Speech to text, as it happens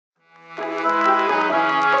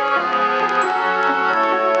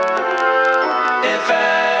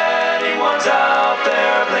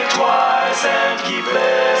twice and keep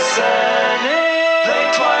listening.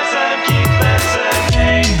 Think twice and keep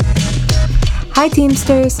listening. Hi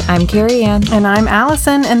Teamsters, I'm Carey Ann. And I'm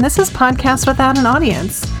Allison, and this is Podcast Without an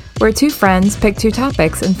Audience. Where two friends pick two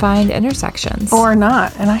topics and find intersections. Or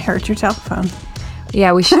not, and I heard your telephone.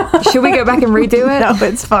 Yeah, we should we go back and redo it? No,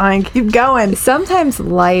 it's fine. Keep going. Sometimes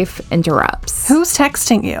life interrupts. Who's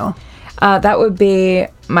texting you? That would be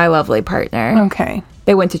my lovely partner. Okay.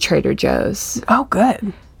 They went to Trader Joe's. Oh,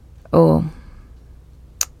 good. Oh.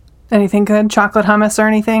 Anything good? Chocolate hummus or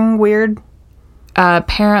anything weird?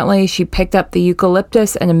 Apparently, she picked up the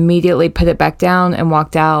eucalyptus and immediately put it back down and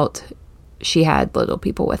walked out. She had little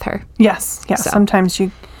people with her. Yes. So. Sometimes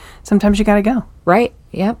you gotta go. Right.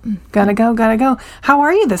 Yep. Gotta go. How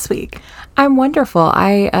are you this week? I'm wonderful.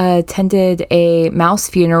 I attended a mouse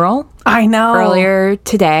funeral. I know. Earlier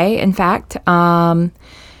today, in fact. And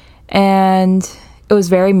it was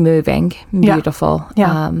very moving, beautiful.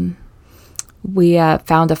 Yeah. We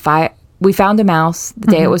found a mouse the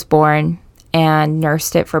day it was born and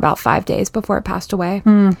nursed it for about 5 days before it passed away.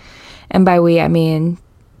 And by we, I mean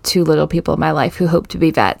two little people in my life who hope to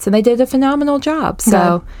be vets, and they did a phenomenal job.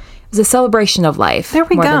 So it was a celebration of life more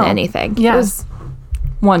than anything. Yes. It was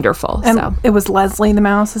wonderful. And so it was Leslie the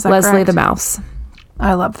mouse, is that Leslie correct? the mouse.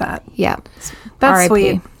 I love that. Yeah. That's R.I.P.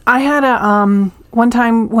 sweet. I had a one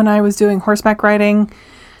time when I was doing horseback riding,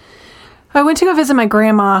 I went to go visit my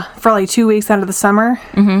grandma for like 2 weeks out of the summer,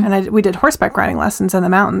 and we did horseback riding lessons in the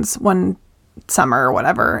mountains one summer or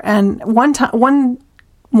whatever. And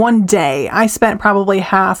one day, I spent probably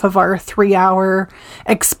half of our 3-hour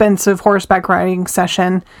expensive horseback riding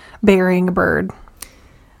session burying a bird.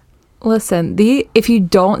 Listen, if you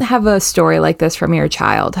don't have a story like this from your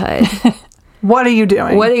childhood, what are you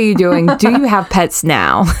doing? Do you have pets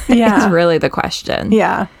now? Yeah. Is really the question.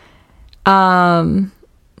 Yeah.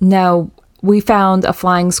 No, we found a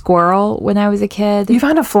flying squirrel when I was a kid. You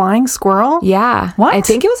found a flying squirrel? Yeah. What? I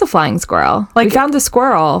think it was a flying squirrel. Like, we found a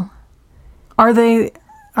squirrel. Are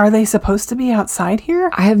they supposed to be outside here?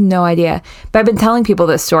 I have no idea. But I've been telling people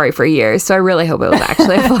this story for years, so I really hope it was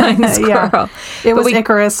actually a flying squirrel. It was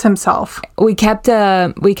Icarus himself. We kept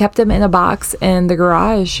him in a box in the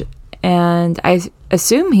garage, and I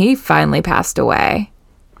assume he finally passed away.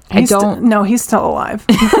 No, he's still alive.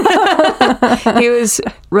 He was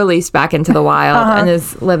released back into the wild and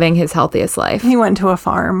is living his healthiest life. He went to a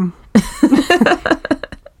farm.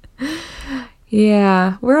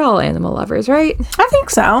 Yeah, we're all animal lovers, right? I think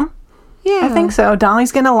so. Yeah. I think so.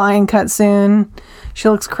 Dolly's getting a lion cut soon. She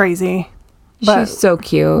looks crazy. But she's so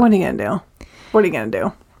cute. What are you going to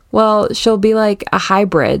do? Well, she'll be like a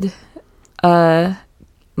hybrid,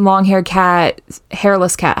 long-haired cat,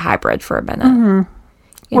 hairless cat hybrid for a minute.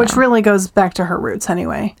 Which really goes back to her roots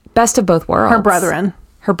anyway. Best of both worlds.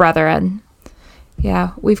 Her brethren.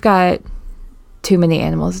 Yeah, we've got too many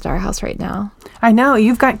animals at our house right now. I know.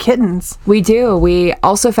 You've got kittens. We do. We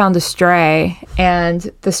also found a stray, and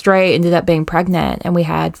the stray ended up being pregnant, and we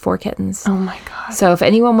had 4 kittens. Oh my God. So if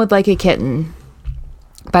anyone would like a kitten,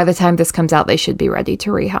 by the time this comes out, they should be ready to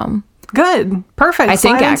rehome. Good. Perfect. I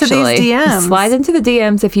think into these DMs. Slide into the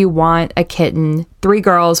DMs if you want a kitten, 3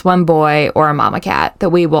 girls, 1 boy, or a mama cat that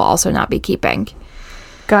we will also not be keeping.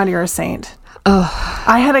 God, you're a saint. Oh.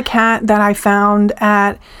 I had a cat that I found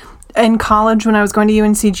in college when I was going to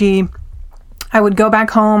UNCG. I would go back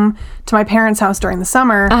home to my parents' house during the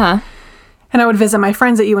summer, and I would visit my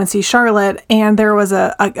friends at UNC Charlotte, and there was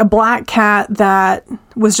a black cat that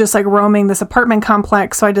was just like roaming this apartment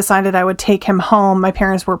complex, so I decided I would take him home. My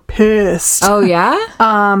parents were pissed. Oh, yeah?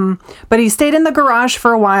 But he stayed in the garage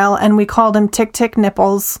for a while, and we called him Tick Tick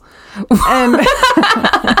Nipples. And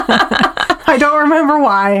I don't remember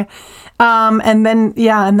why. And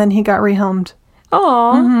then he got rehomed.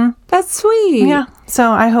 Oh, that's sweet. Yeah.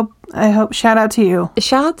 So I hope shout out to you.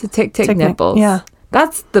 Shout out to Tick Tick Nipples. Yeah.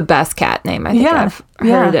 That's the best cat name I think I've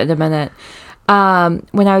heard in a minute.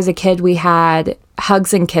 When I was a kid, we had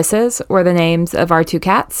Hugs and Kisses were the names of our 2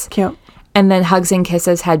 cats. Cute. And then Hugs and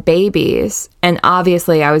Kisses had babies. And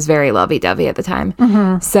obviously I was very lovey-dovey at the time.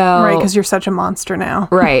 So Right, because you're such a monster now.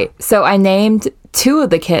 Right. So I named 2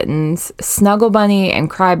 of the kittens Snuggle Bunny and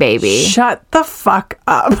Crybaby. Shut the fuck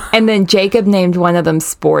up. And then Jacob named one of them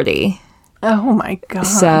Sporty. Oh my God.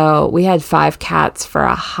 So we had 5 cats for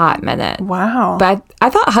a hot minute. Wow. But I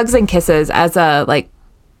thought Hugs and Kisses as a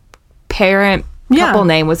parent couple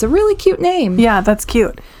name was a really cute name. Yeah, that's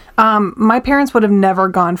cute. My parents would have never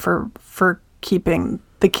gone for keeping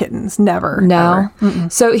the kittens. Never. No. Ever.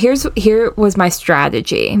 So here was my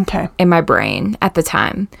strategy in my brain at the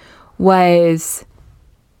time was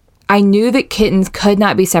I knew that kittens could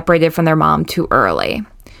not be separated from their mom too early.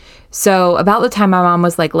 So about the time my mom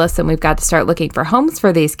was like, listen, we've got to start looking for homes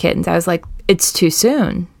for these kittens, I was like, it's too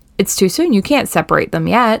soon. It's too soon. You can't separate them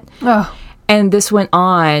yet. Oh. And this went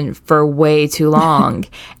on for way too long.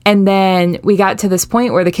 And then we got to this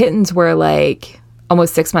point where the kittens were like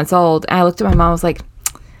almost 6 months old. And I looked at my mom, I was like,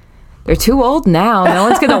 they're too old now. No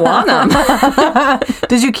one's going to want them.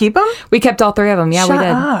 Did you keep them? We kept all 3 of them. Yeah, Shut we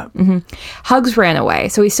did. up. Mm-hmm. Hugs ran away.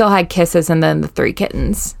 So we still had Kisses and then the 3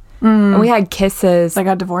 kittens. And we had Kisses. They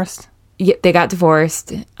got divorced. Yeah, they got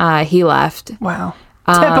divorced. He left. Wow.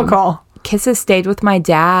 Typical. Kisses stayed with my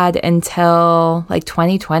dad until like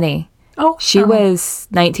 2020. Oh, She was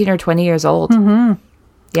 19 or 20 years old. Mm-hmm.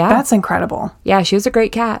 Yeah. That's incredible. Yeah, she was a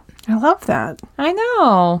great cat. I love that. I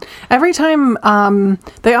know. Every time,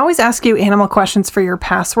 they always ask you animal questions for your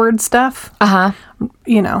password stuff. Uh-huh.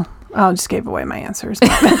 You know, I just gave away my answers.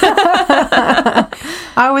 I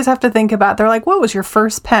always have to think about, they're like, what was your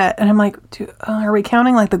first pet? And I'm like, are we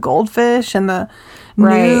counting like the goldfish and the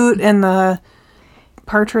newt and the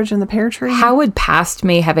partridge in the pear tree? How would past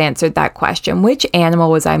me have answered that question? Which animal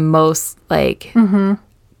was I most like,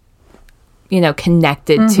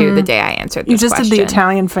 connected to the day I answered this You just question? did the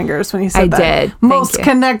Italian fingers when you said that. I did. Most Thank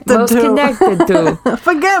you. connected Most to. connected to.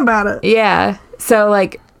 Forget about it. Yeah. So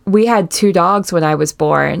like we had 2 dogs when I was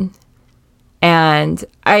born. And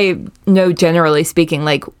I know, generally speaking,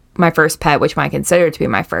 like my first pet, which I consider to be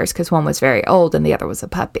my first, because one was very old and the other was a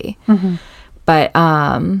puppy. But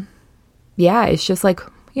yeah, it's just like,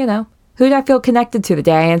 who did I feel connected to the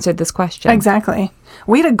day I answered this question? Exactly.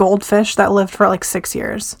 We had a goldfish that lived for like 6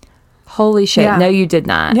 years. Holy shit. Yeah. No, you did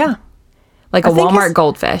not. Yeah. Like I a think Walmart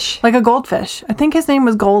goldfish. Like a goldfish. I think his name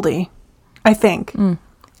was Goldie. I think.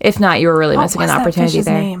 If not, you were really What missing was an that opportunity fish's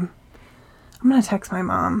there. name? I'm going to text my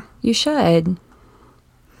mom. You should.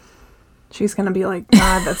 She's going to be like,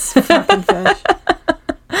 God, that's fucking fish.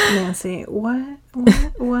 Nancy, what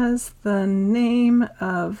was the name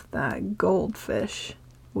of that goldfish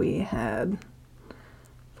we had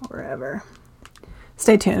forever?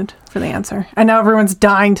 Stay tuned for the answer. I know everyone's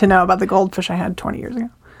dying to know about the goldfish I had 20 years ago.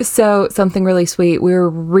 So, something really sweet. We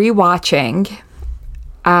were rewatching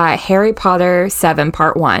Harry Potter 7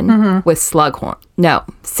 Part 1 with Slughorn. No,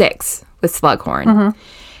 6 with Slughorn.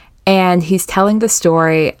 And he's telling the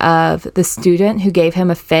story of the student who gave him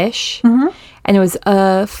a fish. And it was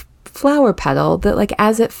a flower petal that, like,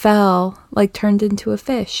 as it fell, like, turned into a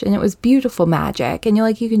fish. And it was beautiful magic. And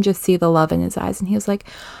you can just see the love in his eyes. And he was like,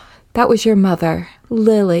 that was your mother,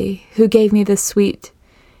 Lily, who gave me this sweet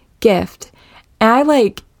gift.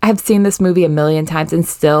 And I've seen this movie a million times and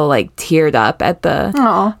still teared up at the,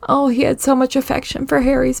 oh, he had so much affection for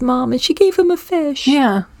Harry's mom and she gave him a fish.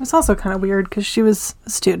 Yeah. It's also kind of weird because she was a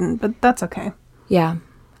student, but that's okay. Yeah.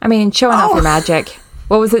 I mean, showing off your magic.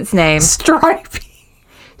 What was its name? Stripey.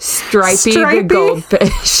 Stripey the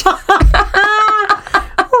goldfish.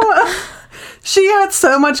 She had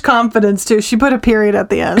so much confidence too. She put a period at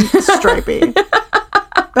the end. Stripey.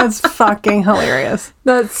 That's fucking hilarious.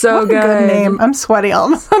 That's so What a good. good name. I'm sweaty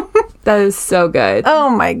all of a sudden. That is so good. Oh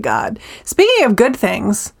my God. Speaking of good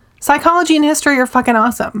things, psychology and history are fucking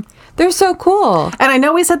awesome. They're so cool. And I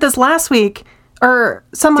know we said this last week or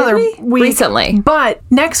some Did other we? week. Recently. But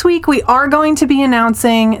next week we are going to be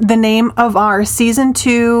announcing the name of our season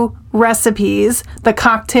 2 recipes, the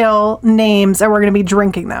cocktail names, and we're going to be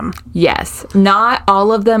drinking them. Yes. Not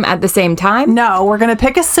all of them at the same time. No, we're going to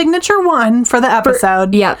pick a signature one for the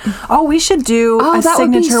episode. Yep. Oh, we should do a that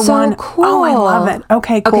would be signature so one. cool. Oh, I love it.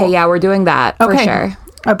 Okay, cool. Okay, yeah, we're doing that for sure.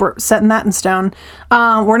 We're setting that in stone.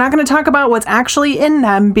 We're not going to talk about what's actually in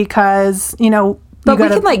them because, But we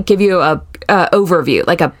can give you a overview,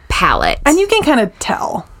 like a palette. and you can kind of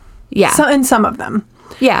tell. Yeah. So in some of them.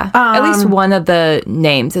 Yeah. At least one of the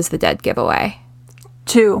names is the dead giveaway.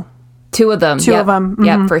 2 Two of them. Two Yep. of them.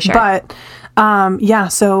 Yep, for sure. But yeah,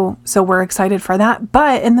 so we're excited for that.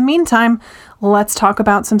 But in the meantime, let's talk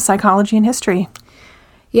about some psychology and history.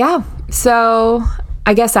 Yeah. So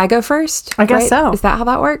I guess I go first. I guess so. Is that how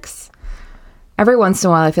that works? Every once in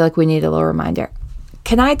a while, I feel like we need a little reminder.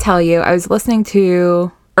 Can I tell you, I was listening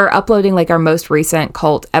to or uploading our most recent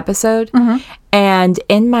cult episode. And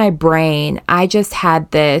in my brain, I just had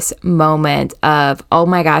this moment of, oh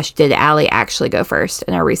my gosh, did Allie actually go first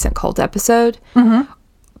in our recent cult episode?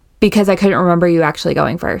 Because I couldn't remember you actually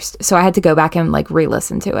going first. So I had to go back and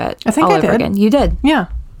re-listen to it I think all I over did. again. You did. Yeah.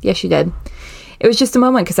 Yes, you did. It was just a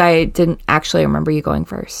moment because I didn't actually remember you going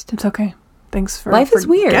first. It's okay. Thanks for Life is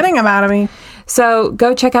weird. getting them out of me. So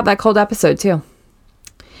go check out that cold episode too.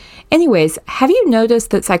 Anyways, have you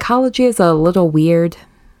noticed that psychology is a little weird?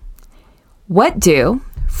 What do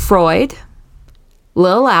Freud,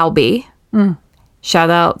 Lil Albie, shout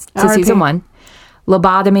out to R.I.P. season 1,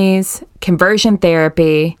 lobotomies, conversion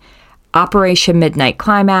therapy, Operation Midnight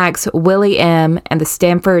Climax, Willie M., and the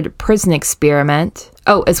Stanford Prison Experiment,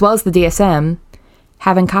 as well as the DSM,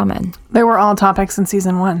 have in common. They were all topics in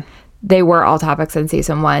season 1. They were all topics in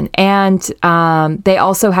season 1. And they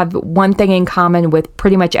also have one thing in common with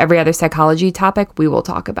pretty much every other psychology topic we will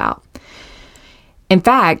talk about. In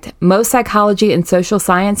fact, most psychology and social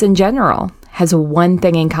science in general has one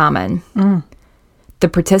thing in common. The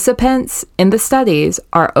participants in the studies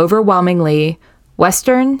are overwhelmingly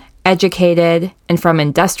Western, educated, and from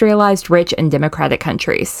industrialized, rich, and democratic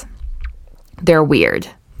countries. They're weird.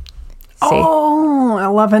 See? Oh, I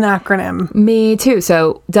love an acronym. Me too.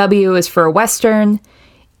 So W is for Western,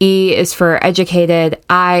 E is for educated,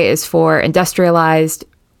 I is for industrialized,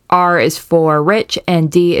 R is for rich,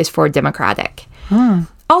 and D is for democratic.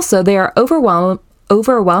 Also, they are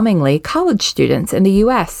overwhelmingly college students in the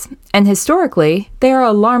U.S., and historically, they are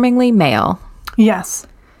alarmingly male. Yes.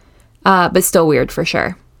 But still weird for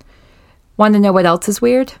sure. Want to know what else is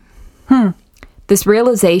weird? This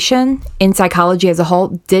realization in psychology as a whole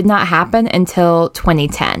did not happen until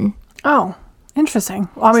 2010. Oh, interesting.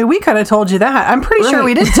 Well, I mean, we could have told you that. I'm pretty sure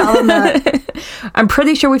we did tell them that. I'm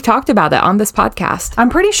pretty sure we've talked about it on this podcast. I'm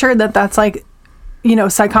pretty sure that that's like,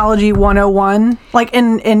 psychology 101, like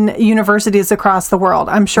in universities across the world.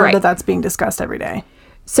 I'm sure that that's being discussed every day.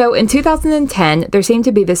 So in 2010, there seemed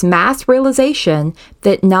to be this mass realization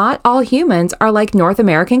that not all humans are like North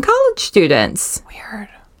American college students. Weird.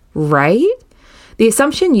 Right? The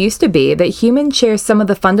assumption used to be that humans share some of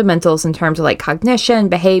the fundamentals in terms of like cognition,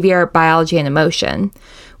 behavior, biology, and emotion,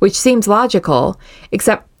 which seems logical,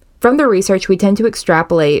 except from the research, we tend to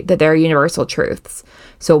extrapolate that there are universal truths.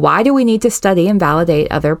 So why do we need to study and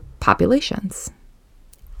validate other populations?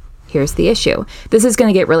 Here's the issue. This is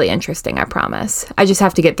going to get really interesting, I promise. I just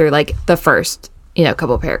have to get through like the first,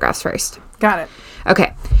 couple paragraphs first. Got it.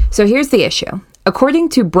 Okay, so here's the issue. According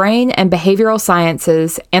to brain and behavioral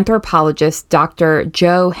sciences anthropologist Dr.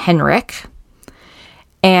 Joe Henrich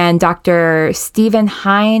and Dr. Stephen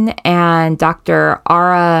Hine and Dr.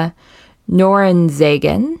 Ara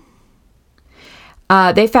Norenzagen,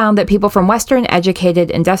 they found that people from Western, educated,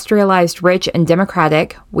 industrialized, rich, and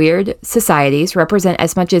democratic, weird societies represent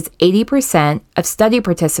as much as 80% of study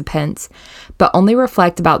participants, but only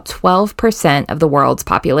reflect about 12% of the world's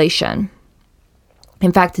population.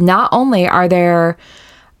 In fact, not only are they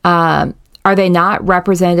not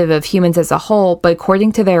representative of humans as a whole, but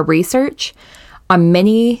according to their research, on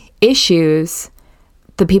many issues,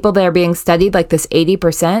 the people that are being studied, like this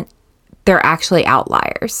 80%, they're actually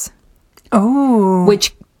outliers. Oh.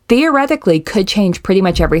 Which theoretically could change pretty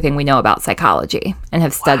much everything we know about psychology and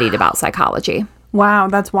have studied about psychology. Wow,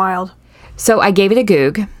 that's wild. So I gave it a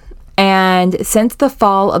Goog. And since the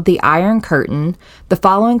fall of the Iron Curtain, the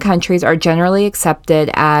following countries are generally accepted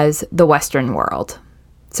as the Western world.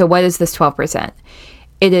 So what is this 12%?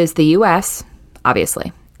 It is the U.S.,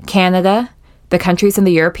 obviously, Canada, the countries in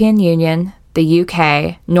the European Union, the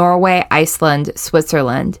U.K., Norway, Iceland,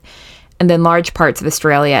 Switzerland, and then large parts of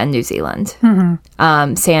Australia and New Zealand,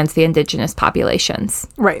 sans the indigenous populations.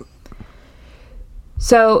 Right.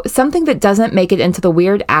 So something that doesn't make it into the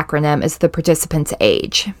WEIRD acronym is the participant's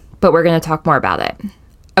age, but we're going to talk more about it.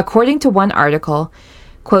 According to one article,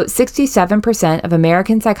 quote, 67% of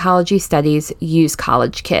American psychology studies use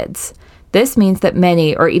college kids. This means that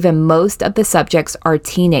many or even most of the subjects are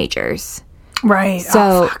teenagers. Right.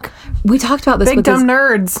 So we talked about this big with dumb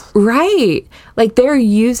nerds. Right. Like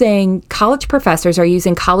college professors are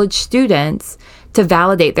using college students to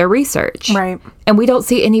validate their research. Right. And we don't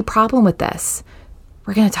see any problem with this.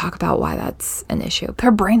 We're going to talk about why that's an issue.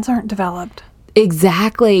 Their brains aren't developed.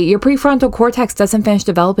 Exactly. Your prefrontal cortex doesn't finish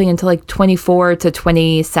developing until like 24 to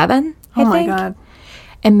 27, I think. My God.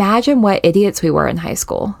 Imagine what idiots we were in high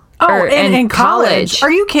school. Oh, in college.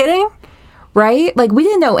 Are you kidding? Right? Like, we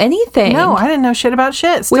didn't know anything. No, I didn't know shit about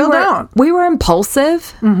shit. Still don't. We were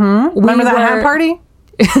impulsive. Mm-hmm. Remember that hat party?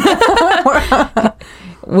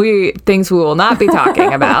 Things we will not be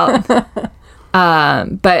talking about. But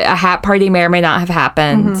a hat party may or may not have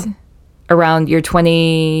happened around your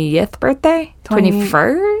 20th birthday?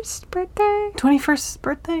 21st birthday? 21st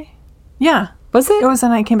birthday? Yeah. Was it? It was the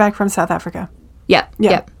night I came back from South Africa.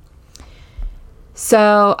 Yep.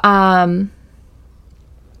 So,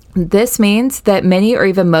 this means that many or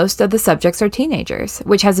even most of the subjects are teenagers,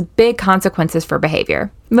 which has big consequences for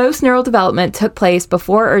behavior. Most neural development took place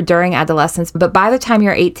before or during adolescence, but by the time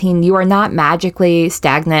you're 18, you are not magically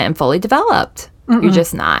stagnant and fully developed. You're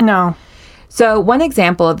just not. No. So one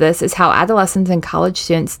example of this is how adolescents and college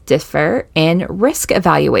students differ in risk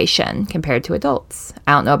evaluation compared to adults.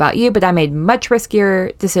 I don't know about you, but I made much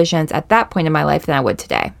riskier decisions at that point in my life than I would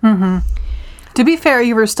today. To be fair,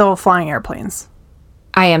 you were still flying airplanes.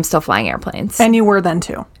 I am still flying airplanes. And you were then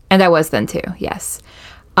too. And I was then too, yes.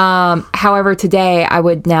 However, today I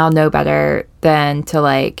would now know better than to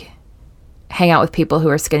like hang out with people who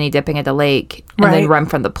are skinny dipping at a lake and then run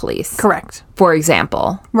from the police. Correct. For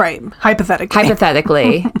example. Right. Hypothetically.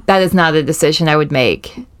 Hypothetically. That is not a decision I would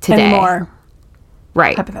make today. Anymore.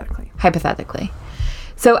 Right. Hypothetically.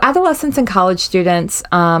 So adolescents and college students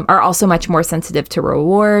are also much more sensitive to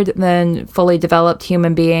reward than fully developed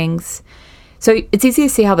human beings. So it's easy to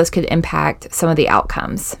see how this could impact some of the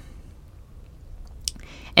outcomes.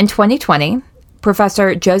 In 2020,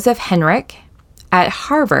 Professor Joseph Henrich at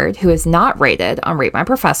Harvard, who is not rated on Rate My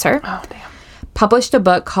Professor, published a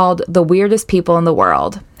book called The Weirdest People in the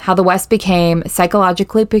World, How the West Became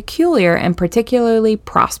Psychologically Peculiar and Particularly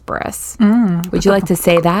Prosperous. Would you like to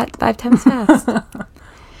say that 5 times fast?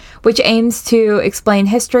 Which aims to explain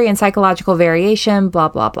history and psychological variation, blah,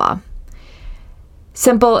 blah, blah.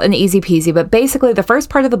 Simple and easy peasy, but basically the first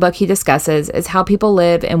part of the book he discusses is how people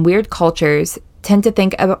live in weird cultures tend to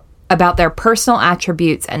think about their personal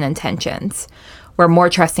attributes and intentions. We're more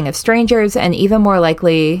trusting of strangers and even more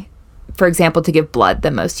likely, for example, to give blood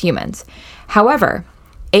than most humans. However,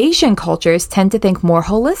 Asian cultures tend to think more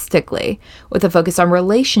holistically, with a focus on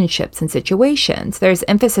relationships and situations. There's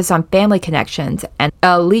emphasis on family connections and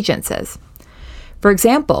allegiances. For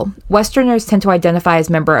example, Westerners tend to identify as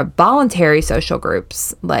member of voluntary social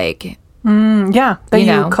groups, like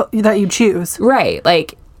that you choose. Right,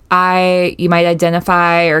 like you might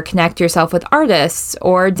identify or connect yourself with artists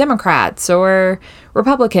or Democrats or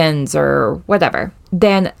Republicans or whatever.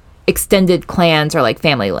 Then extended clans or like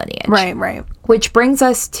family lineage. Right. Which brings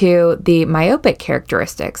us to the myopic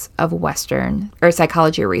characteristics of Western or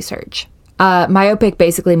psychology research. Myopic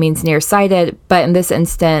basically means nearsighted, but in this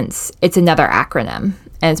instance, it's another acronym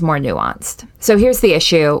and it's more nuanced. So here's the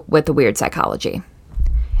issue with the weird psychology.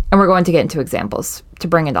 And we're going to get into examples to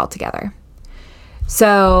bring it all together.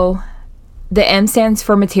 So the M stands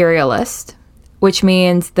for materialist, which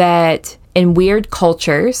means that in weird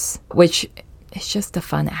cultures, which is just a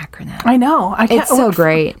fun acronym. I know. It's so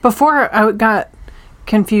great. Before I got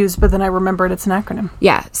confused, but then I remembered it's an acronym.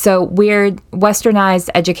 Yeah. So weird, westernized,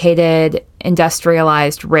 educated,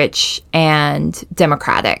 industrialized, rich, and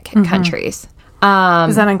democratic countries.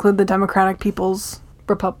 Does that include the Democratic People's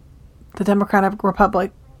Republic? The Democratic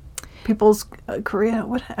Republic? People's Korea?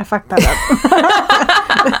 What? I fucked that up.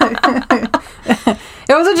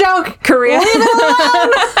 It was a joke. Korea.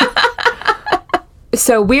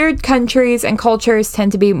 So weird countries and cultures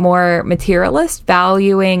tend to be more materialist,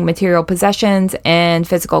 valuing material possessions and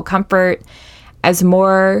physical comfort as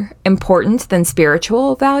more important than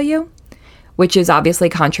spiritual value, which is obviously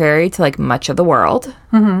contrary to like much of the world.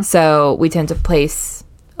 So we tend to place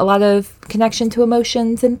a lot of connection to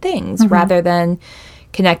emotions and things rather than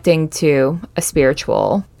connecting to a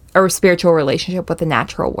spiritual relationship with the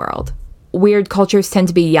natural world. Weird cultures tend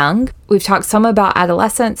to be young. We've talked some about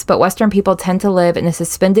adolescence, but Western people tend to live in a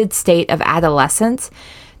suspended state of adolescence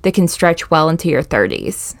that can stretch well into your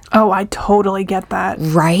 30s. Oh, I totally get that.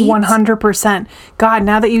 Right? 100%. God,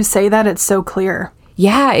 now that you say that, it's so clear.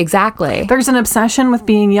 Yeah, exactly. There's an obsession with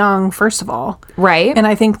being young, first of all. Right. And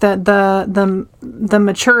I think that the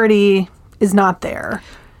maturity is not there.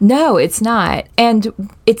 No, it's not. And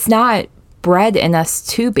it's not bred in us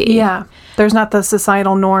to be. Yeah. There's not the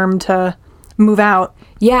societal norm to move out.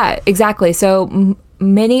 Yeah, exactly. So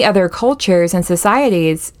many other cultures and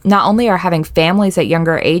societies not only are having families at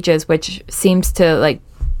younger ages, which seems to like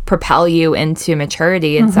propel you into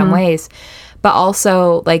maturity in some ways, but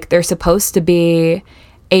also like they're supposed to be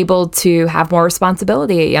able to have more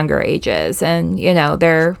responsibility at younger ages. And, you know,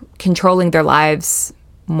 they're controlling their lives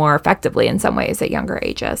more effectively in some ways at younger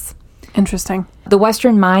ages. Interesting. The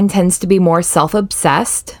Western mind tends to be more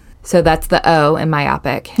self-obsessed. So that's the O in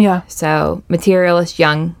myopic. Yeah. So materialist,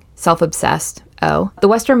 young, self-obsessed, O. The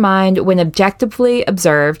Western mind, when objectively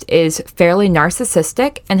observed, is fairly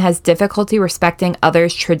narcissistic and has difficulty respecting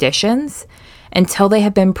others' traditions until they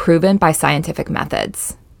have been proven by scientific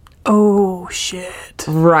methods. Oh, shit.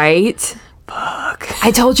 Right? Fuck.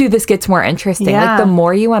 I told you this gets more interesting. Yeah. Like the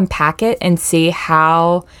more you unpack it and see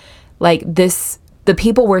how like the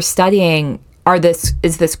people we're studying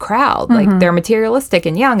is this crowd. Like they're materialistic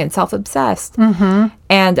and young and self-obsessed.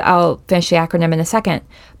 And I'll finish the acronym in a second.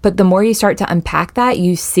 But the more you start to unpack that,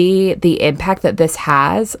 you see the impact that this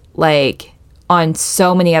has like on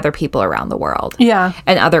so many other people around the world. Yeah.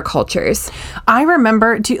 And other cultures. I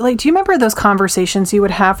remember, do you remember those conversations you would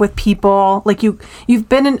have with people? Like you've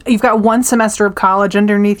got one semester of college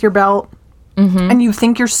underneath your belt, and you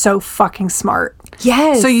think you're so fucking smart.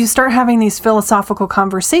 Yes. So you start having these philosophical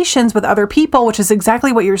conversations with other people, which is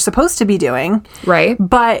exactly what you're supposed to be doing. Right.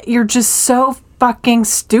 But you're just so fucking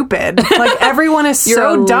stupid. Like, everyone is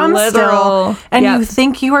so dumb still. And you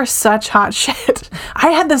think you are such hot shit. I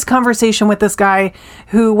had this conversation with this guy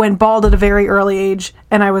who went bald at a very early age,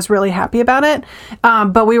 and I was really happy about it.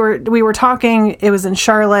 But we were talking, it was in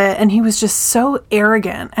Charlotte, and he was just so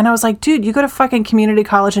arrogant. And I was like, dude, you go to fucking community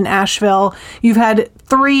college in Asheville. You've had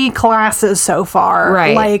 3 classes so far.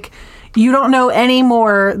 Right. Like, you don't know any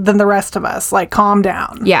more than the rest of us. Like, calm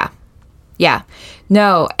down. Yeah. Yeah.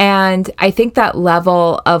 No, and I think that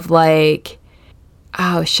level of like,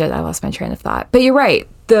 oh shit, I lost my train of thought. But you're right.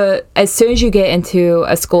 As soon as you get into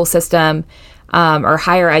a school system or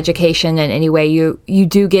higher education in any way, you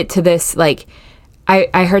do get to this, like,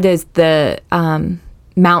 I heard as the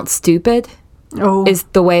Mount Stupid is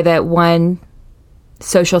the way that one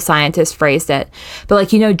social scientist phrased it. But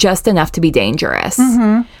like, just enough to be dangerous.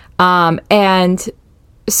 And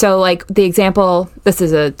so, like, the example, this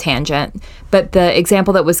is a tangent, but the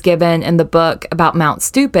example that was given in the book about Mount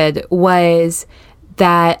Stupid was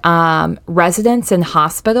that residents in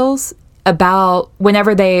hospitals, about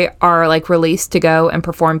whenever they are, like, released to go and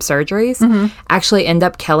perform surgeries, actually end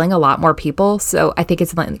up killing a lot more people. So I think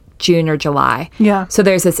it's like June or July. Yeah. So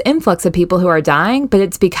there's this influx of people who are dying, but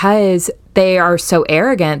it's because they are so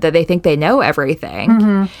arrogant that they think they know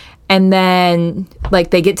everything. And then,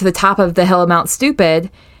 like, they get to the top of the hill of Mount Stupid,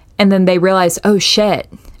 and then they realize, oh, shit,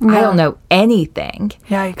 I don't know anything.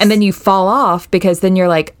 Yikes. And then you fall off because then you're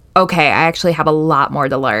like, okay, I actually have a lot more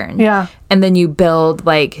to learn. Yeah. And then you build,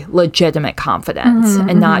 like, legitimate confidence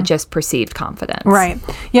and not just perceived confidence. Right.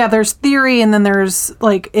 Yeah, there's theory, and then there's,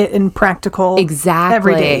 like, it in practical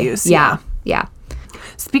everyday use. Yeah.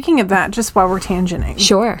 Speaking of that, just while we're tangenting.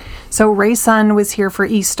 Sure. So Ray's son was here for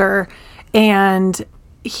Easter, and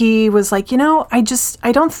he was like, I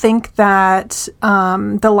don't think that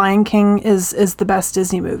The Lion King is the best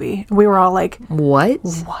Disney movie. We were all like,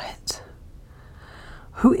 What?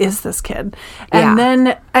 Who is this kid? And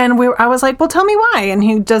then I was like, well, tell me why. And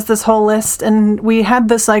he does this whole list, and we had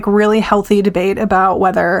this, like, really healthy debate about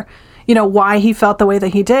whether, why he felt the way that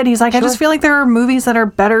he did. He's like, I just feel like there are movies that are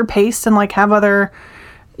better paced and, like, have other,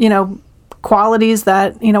 qualities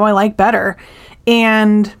that, I like better.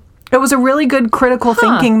 And it was a really good critical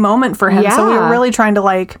thinking moment for him. So we were really trying to,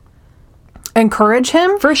 like, encourage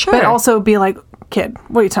him. For sure. But also be like, kid,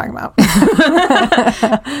 what are you talking about?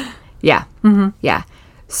 Yeah. Yeah.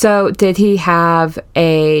 So did he have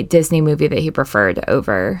a Disney movie that he preferred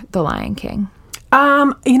over The Lion King?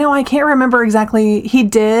 I can't remember exactly. He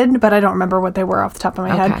did, but I don't remember what they were off the top of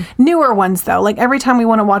my head. Newer ones, though. Like, every time we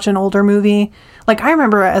want to watch an older movie, like, I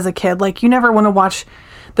remember as a kid, like, you never want to watch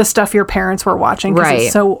the stuff your parents were watching because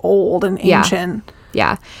it's so old and ancient.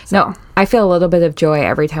 Yeah. No, I feel a little bit of joy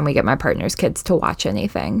every time we get my partner's kids to watch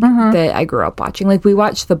anything that I grew up watching. Like, we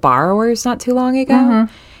watched The Borrowers not too long ago.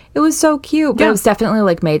 It was so cute, but it was definitely,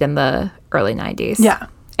 like, made in the early 90s. Yeah.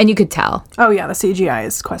 And you could tell. Oh, yeah, the CGI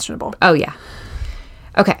is questionable. Oh, yeah.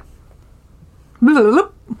 Okay.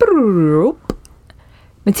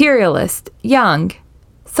 Materialist, young,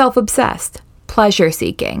 self-obsessed,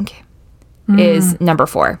 pleasure-seeking is number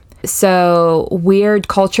 4. So weird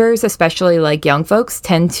cultures, especially like young folks,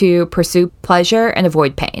 tend to pursue pleasure and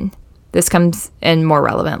avoid pain. This comes in more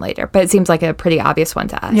relevant later, but it seems like a pretty obvious one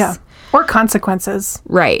to us. Yeah. Or consequences.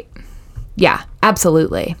 Right. Yeah,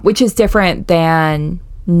 absolutely. Which is different than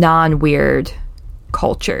non-weird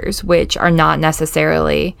cultures, which are not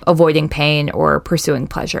necessarily avoiding pain or pursuing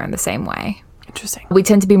pleasure in the same way. Interesting. We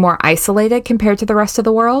tend to be more isolated compared to the rest of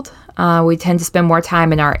the world. We tend to spend more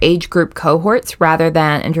time in our age group cohorts rather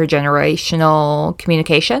than intergenerational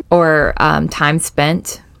communication or time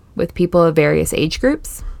spent with people of various age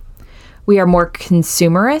groups. We are more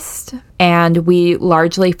consumerist, and we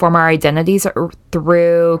largely form our identities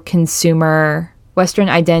through consumer. Western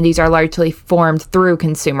identities are largely formed through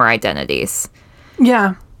consumer identities.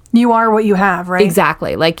 Yeah. You are what you have, right?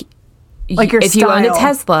 Exactly. Like your if style. you own a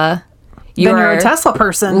Tesla, then you're a Tesla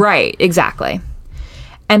person. Right. Exactly.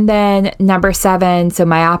 And then number 7, so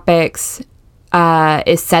myopics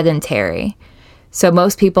is sedentary. So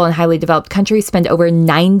most people in highly developed countries spend over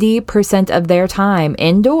 90% of their time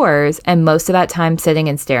indoors, and most of that time sitting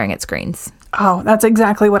and staring at screens. Oh, that's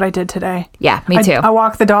exactly what I did today. Yeah, me too. I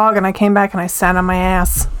walked the dog, and I came back, and I sat on my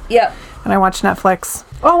ass. Yep. And I watched Netflix.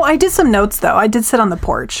 Oh, I did some notes, though. I did sit on the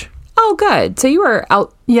porch. Oh, good. So you were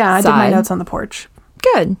outside. Yeah, I did my notes on the porch.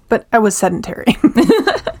 Good. But I was sedentary.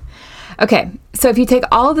 Okay, so if you take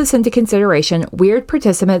all of this into consideration, weird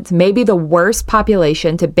participants may be the worst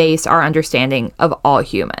population to base our understanding of all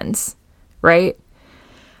humans, right?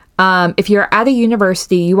 If you're at a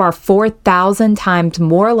university, you are 4,000 times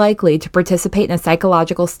more likely to participate in a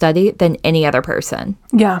psychological study than any other person.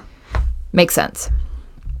 Yeah. Makes sense.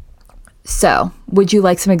 So, would you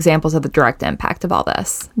like some examples of the direct impact of all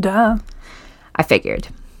this? Duh. I figured.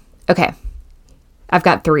 Okay, I've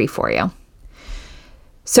got 3 for you.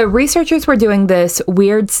 So researchers were doing this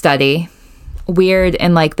weird study, weird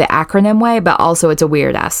in like the acronym way, but also it's a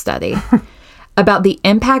weird ass study about the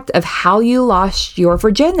impact of how you lost your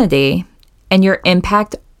virginity and your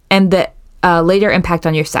impact and the later impact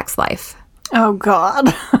on your sex life. Oh,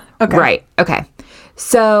 God. Okay. Right. Okay.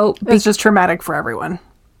 So it's just traumatic for everyone.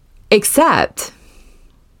 Except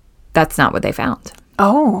that's not what they found.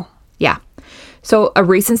 Oh. Yeah. So a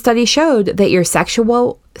recent study showed that your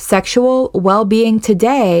sexual well-being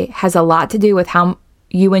today has a lot to do with how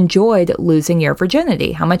you enjoyed losing your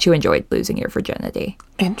virginity, how much you enjoyed losing your virginity.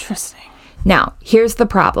 Interesting. Now, here's the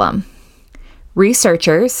problem.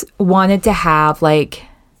 Researchers wanted to have like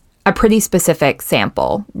a pretty specific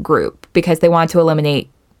sample group because they wanted to eliminate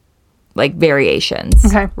like variations,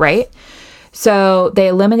 right? So they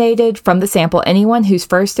eliminated from the sample anyone whose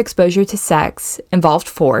first exposure to sex involved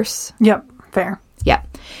force. Yep. Fair. Yeah.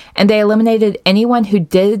 And they eliminated anyone who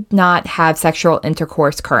did not have sexual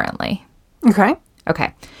intercourse currently. Okay.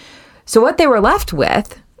 Okay. So what they were left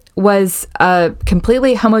with was a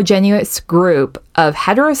completely homogeneous group of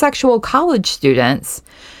heterosexual college students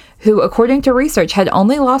who, according to research, had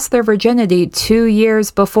only lost their virginity 2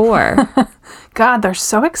 years before. God, they're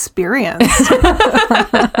so experienced.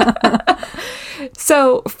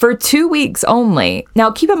 So for 2 weeks only,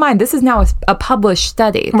 now keep in mind, this is now a published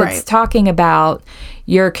study that's talking about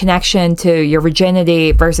your connection to your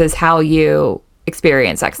virginity versus how you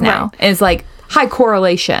experience sex now. Right. And it's like high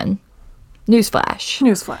correlation. Newsflash.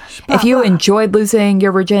 Newsflash. If you enjoyed losing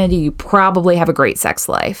your virginity, you probably have a great sex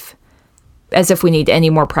life. As if we need any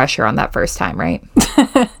more pressure on that first time, right?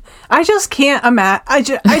 I just can't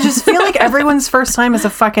imagine. I just feel like everyone's first time is a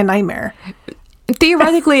fucking nightmare.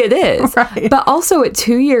 Theoretically, it is. Right. But also at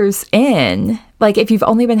 2 years in, like if you've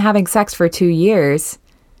only been having sex for 2 years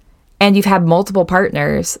and you've had multiple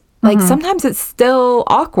partners, like sometimes it's still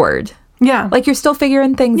awkward. Yeah. Like you're still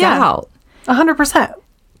figuring things out. 100%.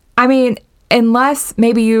 I mean, unless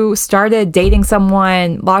maybe you started dating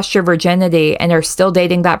someone, lost your virginity, and are still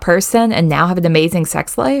dating that person and now have an amazing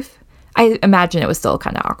sex life, I imagine it was still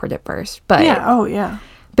kind of awkward at first. But yeah. Oh, yeah.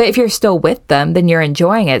 But if you're still with them, then you're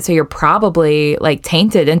enjoying it. So you're probably like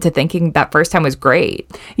tainted into thinking that first time was great.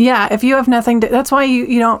 Yeah. If you have nothing to, that's why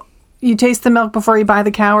you taste the milk before you buy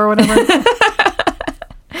the cow or whatever.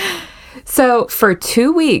 So for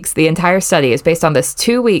 2 weeks, the entire study is based on this.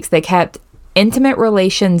 2 weeks, they kept intimate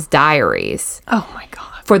relations diaries. Oh my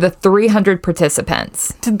God. For the 300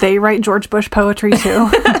 participants. Did they write George Bush poetry too?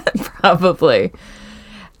 Probably.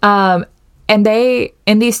 And they,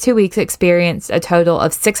 in these 2 weeks, experienced a total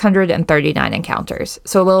of 639 encounters.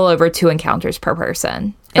 So a little over 2 encounters per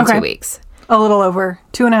person in 2 weeks. A little over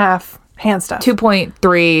 2.5 hand stuff.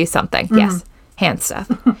 2.3 something. Yes. Hand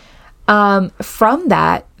stuff. From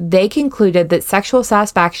that, they concluded that sexual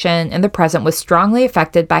satisfaction in the present was strongly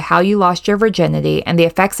affected by how you lost your virginity, and the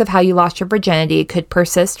effects of how you lost your virginity could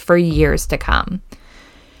persist for years to come.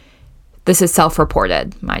 This is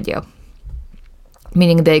self-reported, mind you.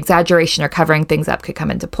 Meaning the exaggeration or covering things up could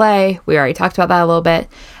come into play. We already talked about that a little bit.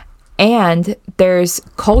 And there's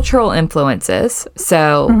cultural influences.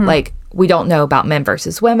 So, like, we don't know about men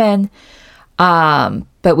versus women.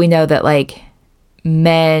 But we know that, like,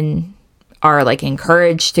 men are, like,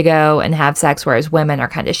 encouraged to go and have sex, whereas women are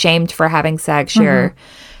kind of shamed for having sex. You're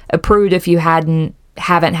a prude if you haven't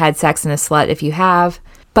had sex, and a slut if you have.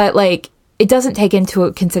 But, like, it doesn't take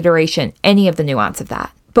into consideration any of the nuance of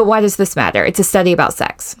that. But why does this matter? It's a study about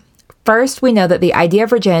sex. First, we know that the idea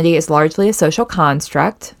of virginity is largely a social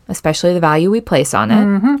construct, especially the value we place on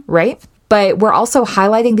it, right? But we're also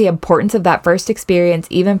highlighting the importance of that first experience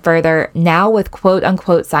even further now with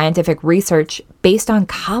quote-unquote scientific research based on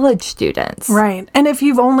college students. Right. And if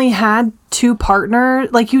you've only had 2 partners,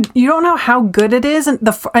 like you don't know how good it is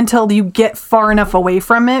until you get far enough away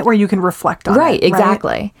from it where you can reflect on it. Right,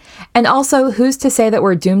 exactly. And also, who's to say that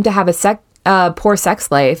we're doomed to have a poor sex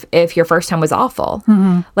life if your first time was awful?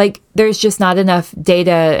 Like, there's just not enough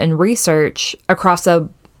data and research across a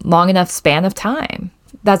long enough span of time.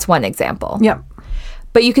 That's one example. Yep.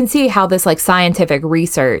 But you can see how this, like, scientific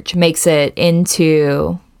research makes it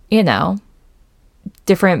into,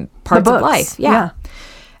 different parts of books. life. Yeah.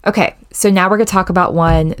 Okay, so now we're going to talk about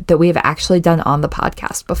one that we have actually done on the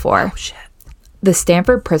podcast before. Oh, shit. The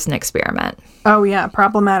Stanford Prison Experiment. Oh, yeah.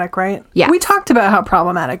 Problematic, right? Yeah. We talked about how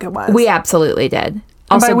problematic it was. We absolutely did.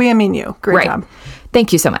 And by we, I mean you. Great job.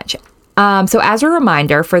 Thank you so much. So as a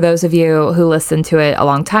reminder, for those of you who listened to it a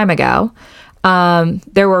long time ago,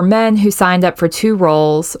 there were men who signed up for 2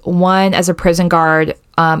 roles, one as a prison guard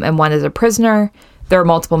and one as a prisoner. There were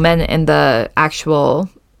multiple men in the actual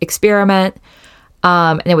experiment,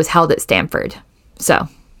 and it was held at Stanford. So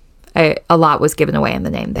a lot was given away in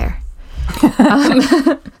the name there.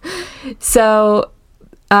 So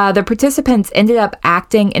the participants ended up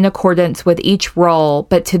acting in accordance with each role,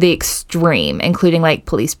 but to the extreme, including like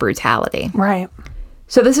police brutality. Right.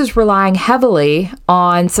 So this is relying heavily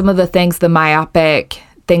on some of the things, the myopic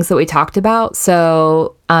things that we talked about.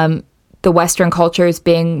 So the Western cultures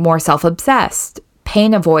being more self-obsessed,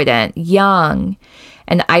 pain avoidant, young,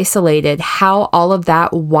 and isolated, how all of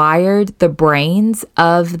that wired the brains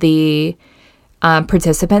of the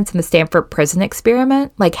participants in the Stanford prison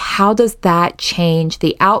experiment. Like, how does that change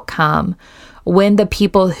the outcome when the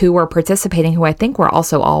people who were participating, who I think were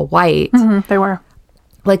also all white, They were.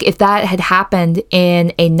 Like, if that had happened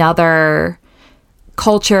in another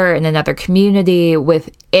culture, in another community,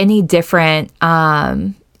 with any different,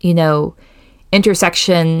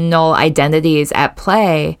 intersectional identities at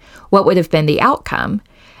play, what would have been the outcome?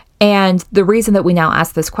 And the reason that we now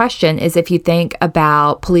ask this question is if you think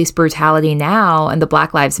about police brutality now and the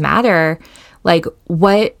Black Lives Matter, like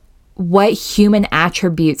what human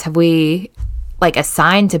attributes have we like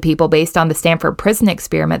assigned to people based on the Stanford prison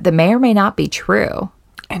experiment that may or may not be true?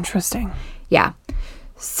 Interesting. Yeah.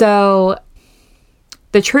 So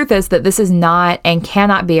the truth is that this is not and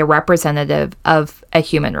cannot be a representative of a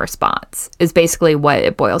human response, is basically what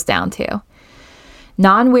it boils down to.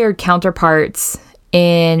 Non-weird counterparts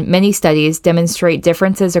in many studies demonstrate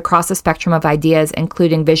differences across the spectrum of ideas,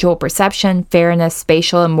 including visual perception, fairness,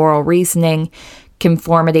 spatial and moral reasoning,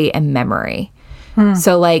 conformity, and memory.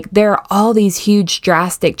 So, like, there are all these huge,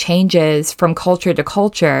 drastic changes from culture to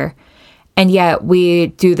culture, and yet we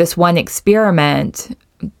do this one experiment,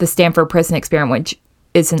 the Stanford prison experiment, which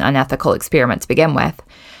is an unethical experiment to begin with,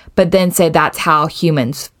 but then say that's how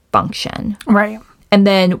humans function. Right. And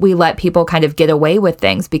then we let people kind of get away with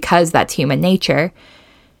things because that's human nature,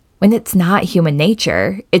 when it's not human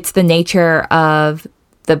nature. It's the nature of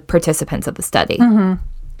the participants of the study.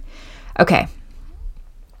 Okay.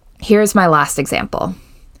 Here's my last example.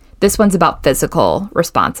 This one's about physical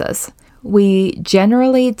responses. We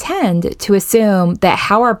generally tend to assume that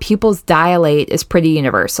how our pupils dilate is pretty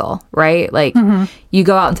universal, right? Like you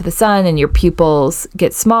go out into the sun and your pupils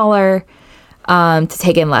get smaller to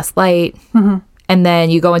take in less light. And then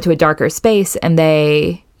you go into a darker space and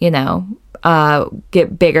they,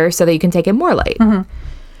 get bigger so that you can take in more light.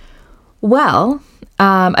 Well,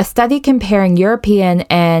 a study comparing European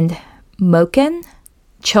and Moken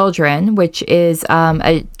children, which is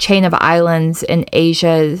a chain of islands in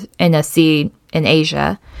Asia, in a sea in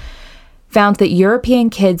Asia, found that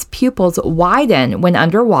European kids' pupils widen when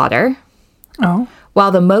underwater,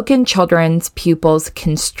 while the Moken children's pupils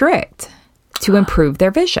constrict to improve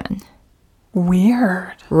their vision.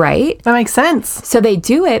 Weird. Right? That makes sense. So they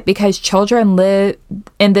do it because children live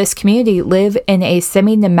in this community, live in a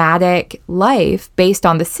semi-nomadic life based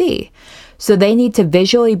on the sea. So they need to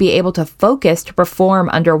visually be able to focus to perform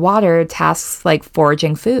underwater tasks like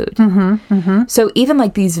foraging food. So even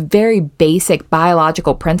like these very basic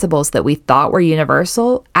biological principles that we thought were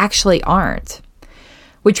universal actually aren't.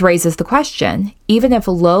 Which raises the question, even if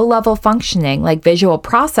low-level functioning like visual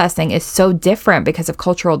processing is so different because of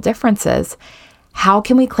cultural differences, how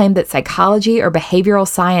can we claim that psychology or behavioral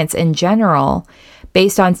science in general,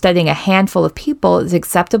 based on studying a handful of people, is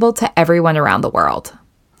acceptable to everyone around the world?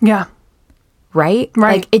 Yeah. Right?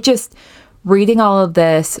 Right. Like, it just, reading all of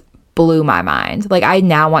this blew my mind. Like, I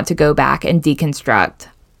now want to go back and deconstruct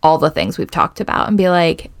all the things we've talked about and be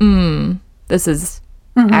like, this is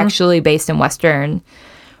actually based in Western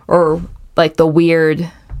or like the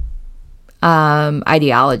weird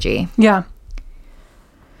ideology. Yeah.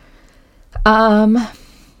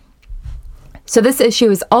 So this issue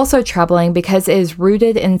is also troubling because it is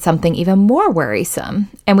rooted in something even more worrisome.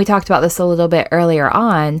 And we talked about this a little bit earlier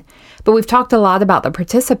on, but we've talked a lot about the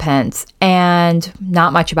participants and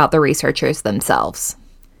not much about the researchers themselves.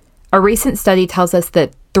 A recent study tells us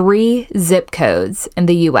that 3 zip codes in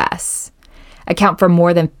the U.S. account for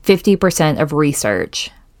more than 50% of research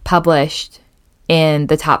published in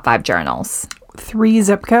the top 5 journals. 3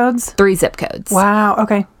 zip codes? 3 zip codes. Wow.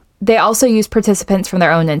 Okay. They also use participants from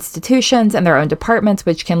their own institutions and their own departments,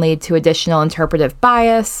 which can lead to additional interpretive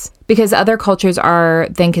bias because other cultures are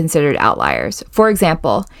then considered outliers. For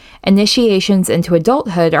example, initiations into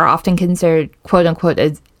adulthood are often considered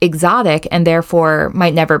quote-unquote exotic and therefore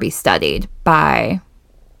might never be studied by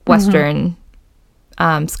Western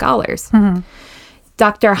scholars.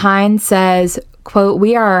 Dr. Hines says, quote,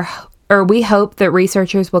 we hope that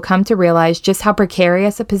researchers will come to realize just how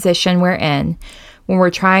precarious a position we're in when we're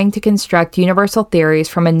trying to construct universal theories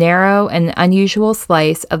from a narrow and unusual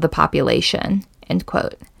slice of the population, end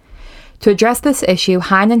quote. To address this issue,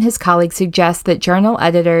 Hine and his colleagues suggest that journal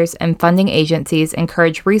editors and funding agencies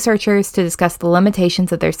encourage researchers to discuss the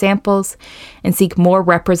limitations of their samples and seek more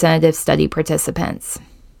representative study participants.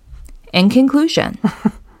 In conclusion...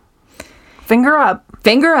 Finger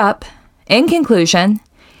up. In conclusion,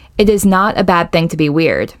 it is not a bad thing to be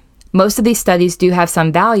weird. Most of these studies do have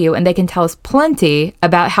some value, and they can tell us plenty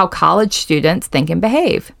about how college students think and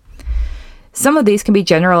behave. Some of these can be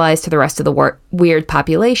generalized to the rest of the weird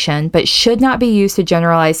population, but should not be used to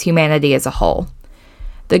generalize humanity as a whole.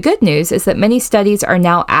 The good news is that many studies are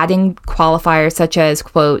now adding qualifiers such as,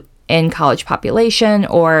 quote, in college population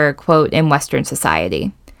or, quote, in Western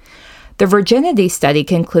society. The virginity study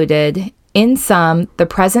concluded, in sum, the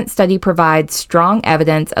present study provides strong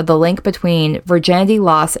evidence of the link between virginity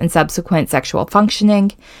loss and subsequent sexual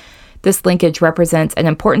functioning. This linkage represents an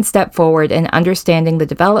important step forward in understanding the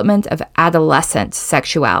development of adolescent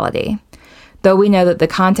sexuality, though we know that the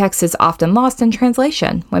context is often lost in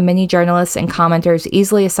translation when many journalists and commenters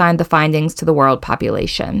easily assign the findings to the world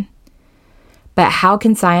population. But how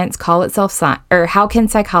can science call itself how can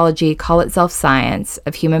psychology call itself science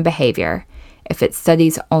of human behavior if it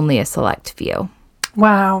studies only a select few?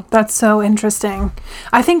 Wow, that's so interesting.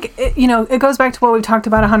 I think it goes back to what we've talked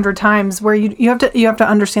about 100 times, where you have to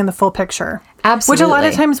understand the full picture. Absolutely. Which a lot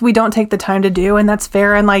of times we don't take the time to do, and that's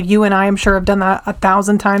fair. And like you and I, I'm sure, have done that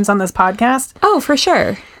 1,000 times on this podcast. Oh, for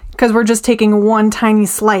sure. Because we're just taking one tiny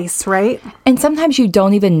slice, right? And sometimes you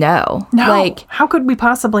don't even know. No. Like, how could we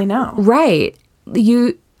possibly know? Right.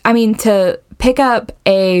 To pick up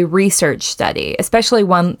a research study, especially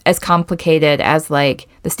one as complicated as like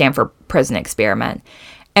the Stanford prison experiment.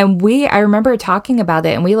 And I remember talking about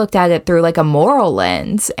it, and we looked at it through like a moral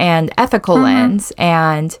lens and ethical lens.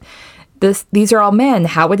 And these are all men.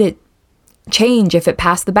 How would it change if it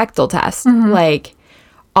passed the Bechdel test? Like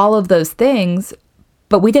all of those things.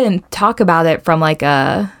 But we didn't talk about it from like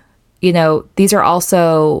these are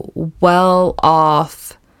also well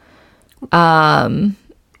off,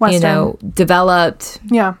 Western. Developed,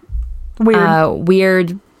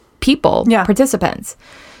 weird people, participants.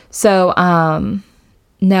 So,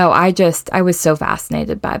 no, I was so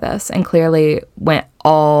fascinated by this and clearly went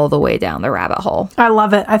all the way down the rabbit hole. I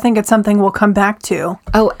love it. I think it's something we'll come back to.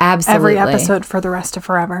 Oh, absolutely. Every episode for the rest of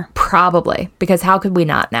forever. Probably, because how could we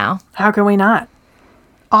not now? How can we not?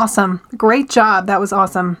 Awesome. Great job. That was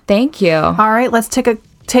awesome. Thank you. All right, let's take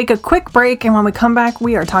a quick break, and when we come back,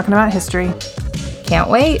 we are talking about history. Can't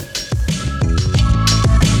wait.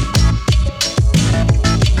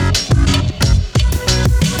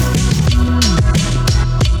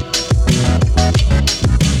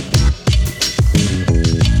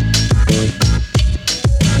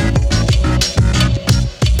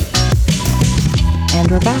 And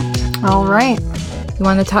we're back. All right. You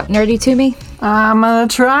want to talk nerdy to me? I'm going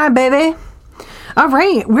to try, baby. All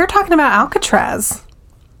right. We're talking about Alcatraz.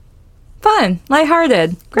 Fun,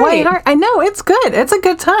 lighthearted, great. I know, it's good. It's a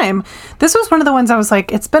good time. This was one of the ones I was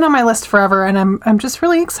like, it's been on my list forever, and I'm just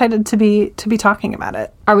really excited to be talking about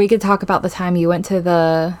it. Are we going to talk about the time you went to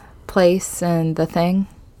the place and the thing?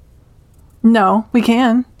 No, we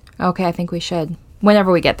can. Okay, I think we should.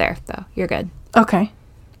 Whenever we get there, though. You're good. Okay.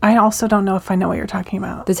 I also don't know if I know what you're talking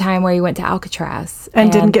about. The time where you went to Alcatraz.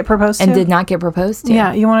 And didn't get proposed to? And did not get proposed to.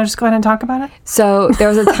 Yeah, you want to just go ahead and talk about it? So there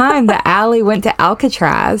was a time that Allie went to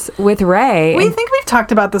Alcatraz with Ray. We think we've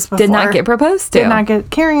talked about this before. Did not get proposed to.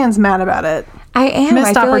 Carey Ann's mad about it. I am.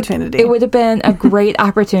 Missed I feel opportunity. Like it would have been a great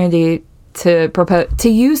opportunity to propose to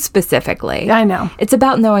you specifically. I know. It's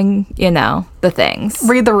about knowing, the things.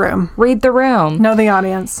 Read the room. Know the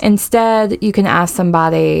audience. Instead, you can ask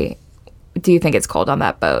somebody, do you think it's cold on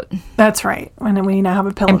that boat? That's right. And we now have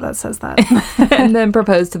a pillow that says that. And then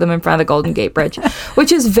propose to them in front of the Golden Gate Bridge,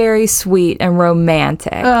 which is very sweet and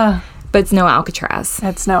romantic. But it's no Alcatraz.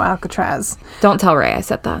 It's no Alcatraz. Don't tell Ray I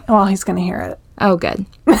said that. Well, he's going to hear it. Oh, good.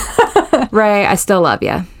 Ray, I still love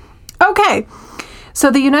you. Okay. So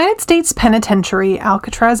the United States Penitentiary,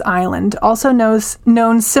 Alcatraz Island, also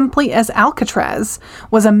known simply as Alcatraz,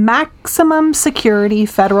 was a maximum security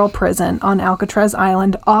federal prison on Alcatraz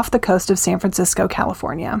Island off the coast of San Francisco,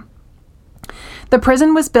 California. The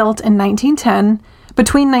prison was built in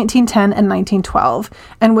between 1910 and 1912,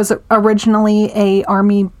 and was originally a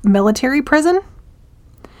Army military prison.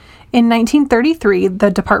 In 1933,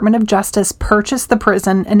 the Department of Justice purchased the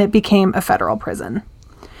prison, and it became a federal prison.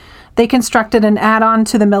 They constructed an add-on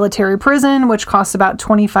to the military prison, which cost about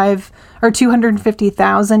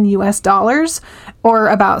 $250,000 US, or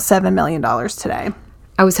about $7 million today.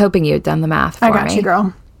 I was hoping you had done the math for me. I got you,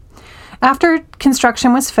 girl. After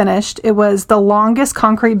construction was finished, it was the longest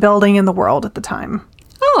concrete building in the world at the time.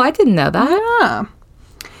 Oh, I didn't know that. Yeah.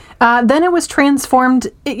 Then it was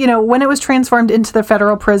transformed, when it was transformed into the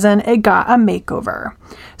federal prison, it got a makeover.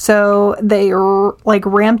 So they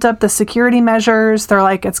ramped up the security measures. They're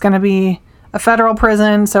like, it's going to be a federal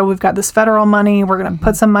prison. So we've got this federal money. We're going to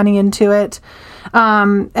put some money into it.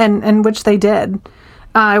 And which they did.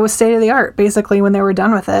 It was state of the art, basically, when they were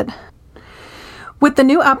done with it. With the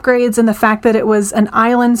new upgrades and the fact that it was an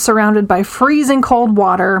island surrounded by freezing cold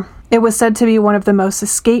water, it was said to be one of the most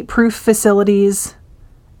escape-proof facilities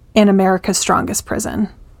in America's strongest prison.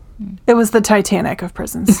 It was the Titanic of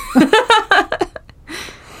prisons.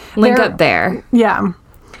 Link up there. Yeah.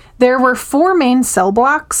 There were 4 main cell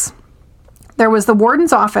blocks. There was the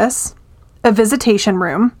warden's office, a visitation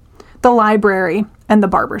room, the library, and the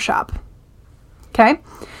barber shop. Okay?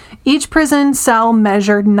 Each prison cell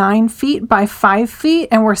measured 9 feet by 5 feet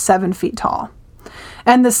and were 7 feet tall.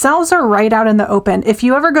 And the cells are right out in the open. If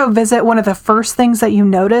you ever go visit, one of the first things that you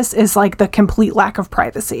notice is like the complete lack of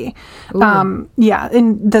privacy. Yeah,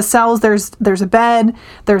 in the cells, there's a bed,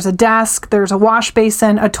 there's a desk, there's a wash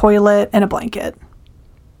basin, a toilet, and a blanket.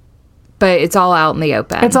 But it's all out in the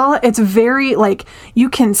open. It's very, like, you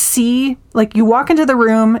can see, like, you walk into the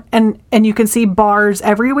room and you can see bars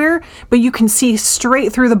everywhere, but you can see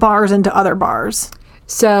straight through the bars into other bars.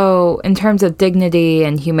 So, in terms of dignity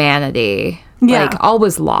and humanity, like, all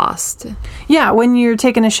was lost. Yeah, when you're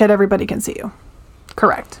taking a shit, everybody can see you.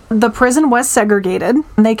 Correct. The prison was segregated.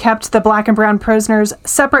 They kept the black and brown prisoners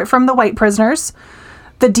separate from the white prisoners.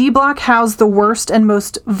 The D block housed the worst and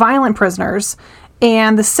most violent prisoners,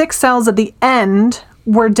 and the 6 cells at the end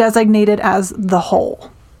were designated as the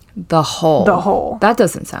hole. The hole. The hole. That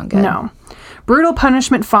doesn't sound good. No. Brutal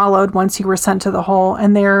punishment followed once you were sent to the hole,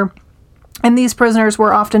 and these prisoners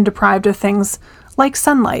were often deprived of things like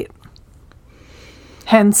sunlight.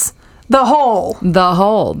 Hence, the hole. The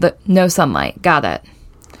hole. No sunlight. Got it.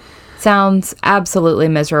 Sounds absolutely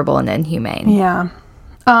miserable and inhumane. Yeah.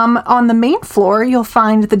 On the main floor, you'll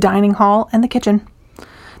find the dining hall and the kitchen.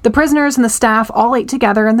 The prisoners and the staff all ate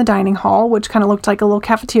together in the dining hall, which kind of looked like a little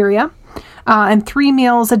cafeteria, and 3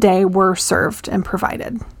 meals a day were served and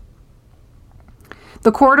provided.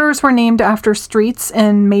 The corridors were named after streets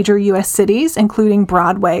in major U.S. cities, including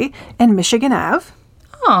Broadway and Michigan Ave.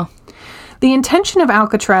 Oh. The intention of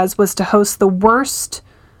Alcatraz was to host the worst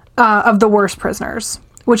of the worst prisoners,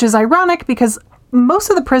 which is ironic because most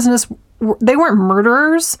of the prisoners, they weren't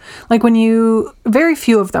murderers. Like very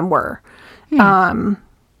few of them were.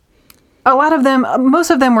 A lot of them, most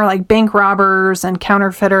of them were like bank robbers and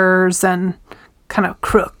counterfeiters and kind of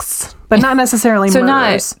crooks, but not necessarily so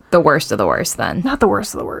murderers. Not the worst of the worst then. Not the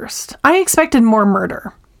worst of the worst. I expected more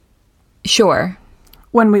murder. Sure.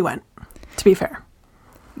 When we went, to be fair.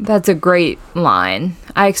 That's a great line.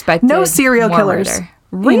 I expected no serial killers. Murder.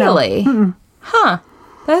 Really? Huh.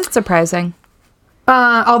 That's surprising.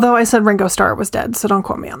 Although I said Ringo Starr was dead, so don't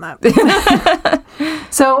quote me on that.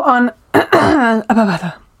 So on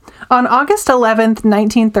August 11th,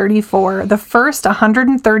 1934, the first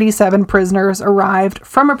 137 prisoners arrived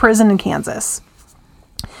from a prison in Kansas.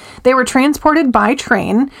 They were transported by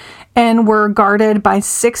train and were guarded by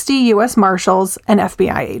 60 U.S. Marshals and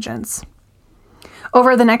FBI agents.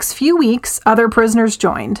 Over the next few weeks, other prisoners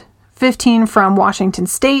joined, 15 from Washington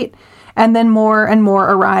State, and then more and more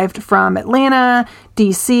arrived from Atlanta,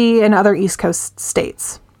 D.C., and other East Coast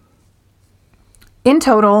states. In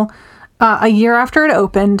total, a year after it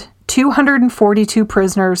opened, 242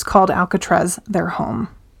 prisoners called Alcatraz their home.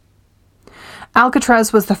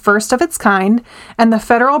 Alcatraz was the first of its kind, and the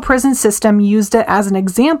federal prison system used it as an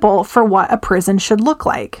example for what a prison should look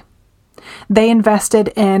like. They invested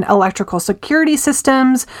in electrical security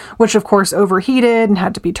systems, which of course overheated and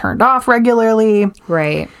had to be turned off regularly.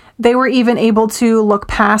 Right. They were even able to look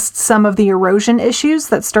past some of the erosion issues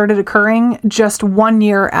that started occurring just 1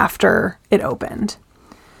 year after it opened.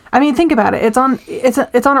 I mean, think about it.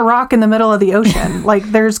 It's on a rock in the middle of the ocean. Like,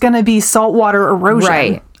 there's going to be saltwater erosion.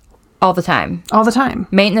 Right. All the time. All the time.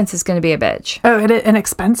 Maintenance is going to be a bitch. Oh, and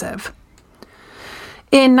expensive.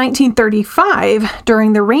 In 1935,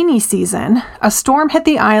 during the rainy season, a storm hit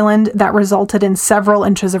the island that resulted in several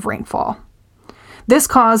inches of rainfall. This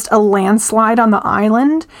caused a landslide on the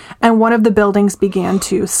island, and one of the buildings began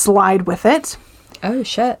to slide with it. Oh,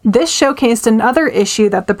 shit. This showcased another issue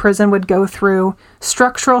that the prison would go through,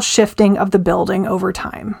 structural shifting of the building over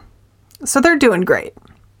time. So they're doing great.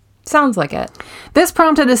 Sounds like it. This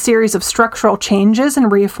prompted a series of structural changes and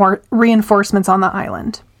reinforcements on the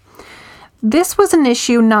island. This was an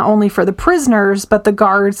issue not only for the prisoners, but the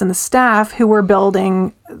guards and the staff who were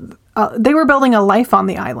building... they were building a life on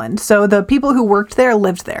the island. So the people who worked there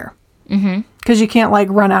lived there. Because you can't, like,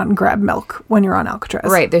 run out and grab milk when you're on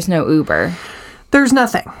Alcatraz. Right, there's no Uber. There's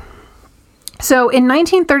nothing. So in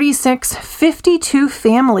 1936, 52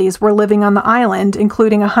 families were living on the island,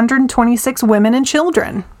 including 126 women and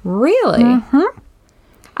children. Really?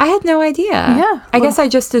 I had no idea. Yeah. I guess I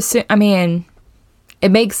just assumed, I mean, it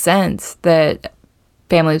makes sense that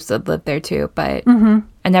families would live there too, but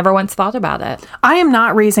I never once thought about it. I am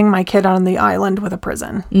not raising my kid on the island with a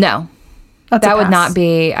prison. No. That's a That would pass. not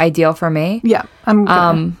be ideal for me. Yeah.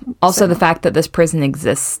 Also, the fact that this prison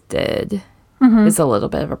existed is a little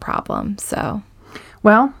bit of a problem. So,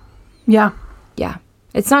 Well, yeah. yeah,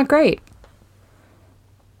 it's not great.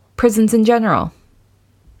 Prisons in general.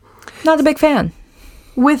 Not a big fan.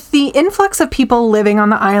 With the influx of people living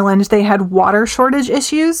on the island, they had water shortage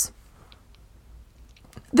issues.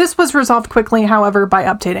 This was resolved quickly, however, by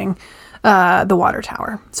updating the water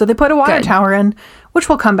tower. So they put a water Good. tower in, which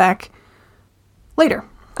will come back later.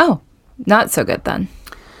 Oh, not so good then.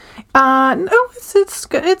 No, it's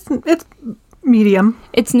good. It's medium.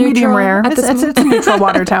 It's neutral Medium rare. at It's this a neutral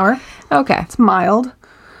water tower. Okay. It's mild.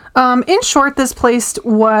 In short, this place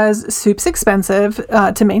was soups expensive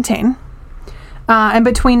to maintain. And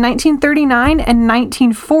between 1939 and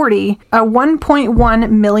 1940, a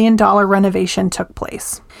 $1.1 million renovation took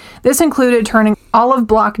place. This included turning all of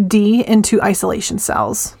Block D into isolation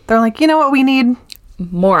cells. They're like, you know what we need?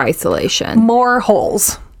 More isolation. More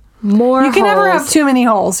holes. More You can never have too many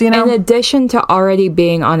holes, you know? In addition to already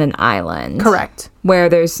being on an island. Correct. Where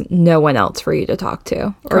there's no one else for you to talk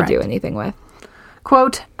to or Correct. do anything with.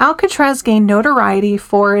 Quote, Alcatraz gained notoriety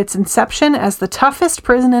for its inception as the toughest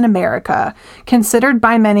prison in America, considered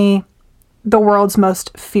by many the world's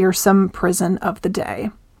most fearsome prison of the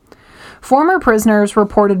day. Former prisoners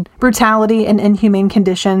reported brutality and inhumane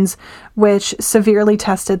conditions, which severely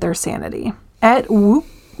tested their sanity. Ed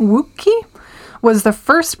Wookey was the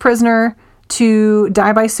first prisoner to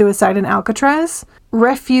die by suicide in Alcatraz.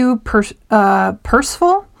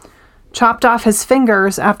 Percival chopped off his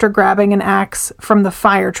fingers after grabbing an axe from the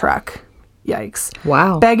fire truck. Yikes.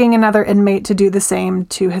 Wow. Begging another inmate to do the same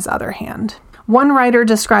to his other hand. One writer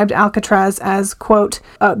described Alcatraz as, quote,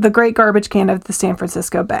 the great garbage can of the San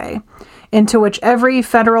Francisco Bay, into which every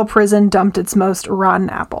federal prison dumped its most rotten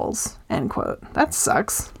apples, end quote. That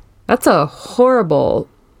sucks. That's a horrible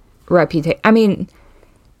reputation. I mean,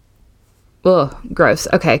 ugh, gross.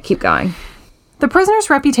 Okay, keep going. The prisoner's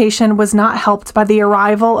reputation was not helped by the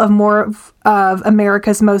arrival of more of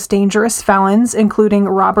America's most dangerous felons, including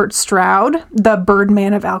Robert Stroud, the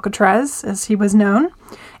Birdman of Alcatraz, as he was known,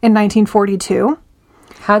 in 1942.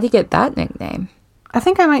 How'd he get that nickname? I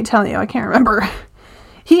think I might tell you. I can't remember.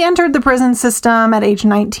 He entered the prison system at age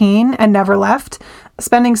 19 and never left,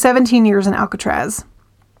 spending 17 years in Alcatraz.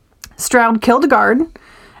 Stroud killed a guard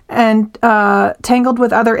and tangled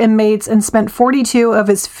with other inmates and spent 42 of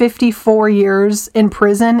his 54 years in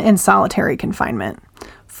prison in solitary confinement.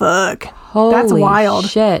 Fuck. Holy That's wild.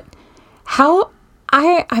 shit.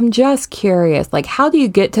 I'm just curious, like, how do you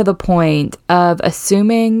get to the point of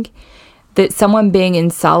assuming that someone being in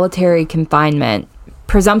solitary confinement,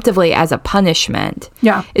 presumptively as a punishment,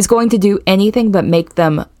 Yeah. is going to do anything but make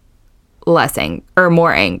them or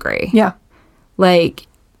more angry? Yeah. Like,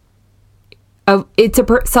 it's a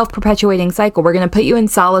self-perpetuating cycle. We're going to put you in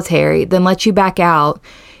solitary, then let you back out.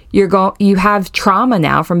 You have trauma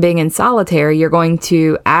now from being in solitary. You're going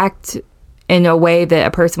to act in a way that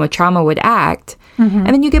a person with trauma would act, and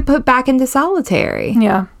then you get put back into solitary.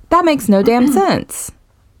 Yeah. That makes no damn sense.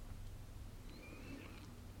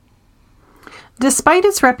 Despite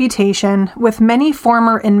its reputation, with many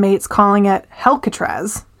former inmates calling it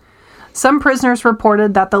Alcatraz, some prisoners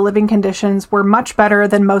reported that the living conditions were much better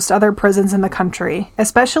than most other prisons in the country,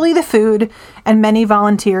 especially the food, and many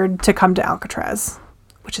volunteered to come to Alcatraz,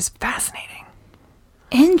 which is fascinating.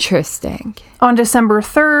 Interesting. On December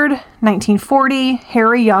 3rd, 1940,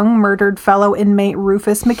 Harry Young murdered fellow inmate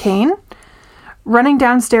Rufus McCain. Running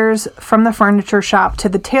downstairs from the furniture shop to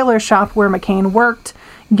the tailor shop where McCain worked,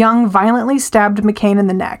 Young violently stabbed McCain in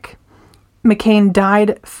the neck. McCain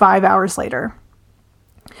died 5 hours later.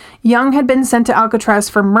 Young had been sent to Alcatraz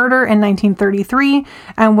for murder in 1933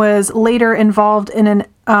 and was later involved in an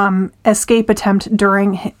escape attempt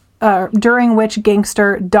during which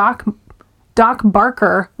gangster Doc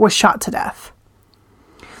Barker was shot to death.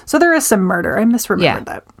 So there is some murder. I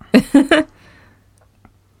misremembered that.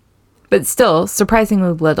 But still,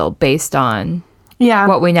 surprisingly little based on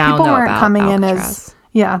what we now people know weren't about coming Alcatraz.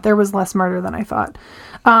 in as there was less murder than I thought.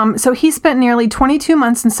 So he spent nearly 22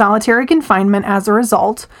 months in solitary confinement as a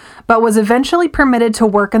result, but was eventually permitted to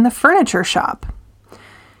work in the furniture shop.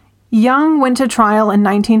 Young went to trial in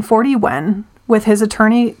 1941, with his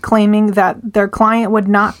attorney claiming that their client would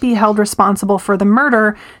not be held responsible for the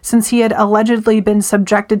murder since he had allegedly been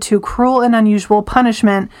subjected to cruel and unusual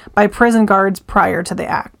punishment by prison guards prior to the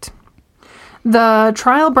act. The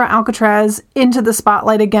trial brought Alcatraz into the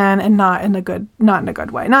spotlight again, and not in a good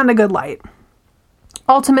light.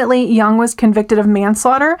 Ultimately, Young was convicted of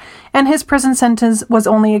manslaughter, and his prison sentence was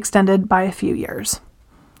only extended by a few years.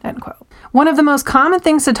 End quote. One of the most common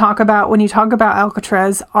things to talk about when you talk about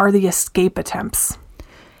Alcatraz are the escape attempts.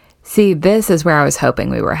 See, this is where I was hoping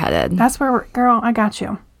we were headed. That's where girl, I got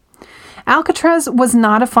you. Alcatraz was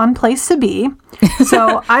not a fun place to be,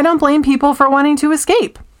 so I don't blame people for wanting to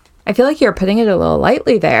escape. I feel like you're putting it a little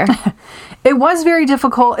lightly there. It was very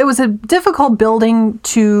difficult. It was a difficult building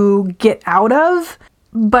to get out of,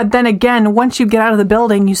 but then again, once you get out of the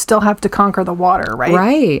building, you still have to conquer the water, right?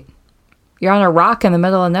 Right. You're on a rock in the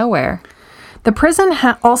middle of nowhere. The prison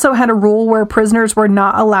also had a rule where prisoners were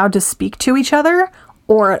not allowed to speak to each other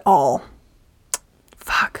or at all.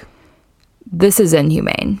 Fuck. This is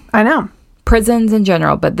inhumane. I know. Prisons in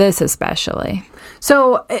general, but this especially.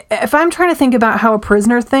 So if I'm trying to think about how a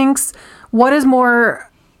prisoner thinks, what's more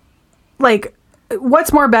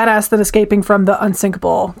badass than escaping from the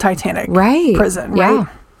unsinkable Titanic prison, right? Yeah.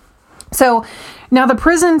 So now the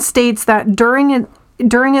prison states that during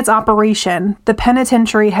its operation, the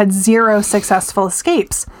penitentiary had 0 successful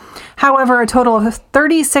escapes. However, a total of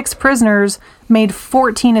 36 prisoners made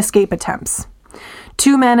 14 escape attempts.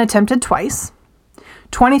 2 men attempted twice.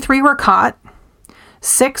 23 were caught.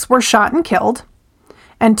 6 were shot and killed.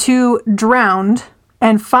 And 2 drowned.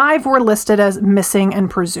 And 5 were listed as missing and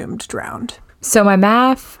presumed drowned. So my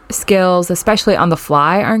math skills, especially on the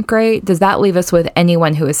fly, aren't great. Does that leave us with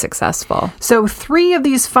anyone who is successful? So 3 of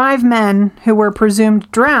these 5 men who were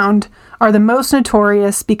presumed drowned are the most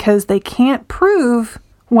notorious because they can't prove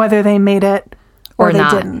whether they made it or they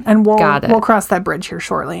didn't. And we'll cross that bridge here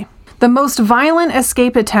shortly. The most violent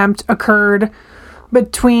escape attempt occurred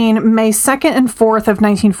between May 2nd and 4th of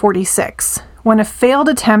 1946, when a failed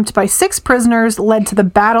attempt by 6 prisoners led to the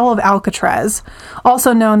Battle of Alcatraz,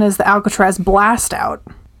 also known as the Alcatraz Blastout.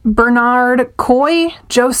 Bernard Coy,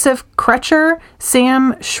 Joseph Kretcher,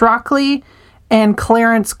 Sam Schrockley, and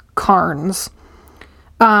Clarence Carnes,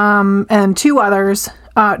 and 2 others,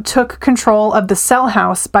 took control of the cell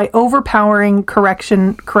house by overpowering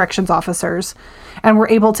corrections officers and were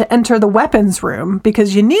able to enter the weapons room,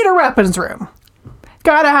 because you need a weapons room.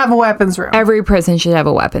 Gotta have a weapons room. Every prison should have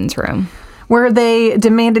a weapons room. Where they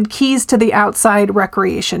demanded keys to the outside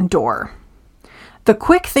recreation door. The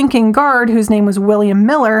quick-thinking guard, whose name was William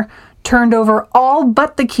Miller, turned over all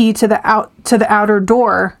but the key to the outer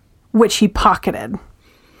door, which he pocketed.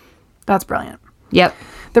 That's brilliant. Yep.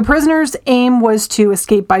 The prisoners' aim was to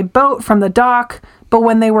escape by boat from the dock, but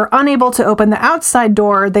when they were unable to open the outside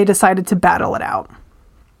door, they decided to battle it out.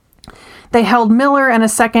 They held Miller and a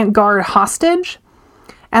second guard hostage,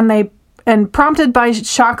 and prompted by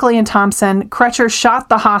Shockley and Thompson, Kretcher shot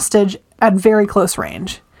the hostage at very close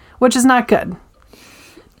range, which is not good.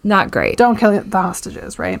 Not great. Don't kill the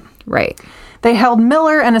hostages, right? Right. They held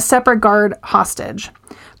Miller and a separate guard hostage.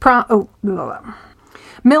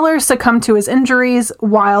 Miller succumbed to his injuries,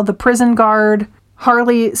 while the prison guard,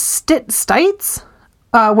 Harley Stites,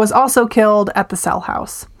 was also killed at the cell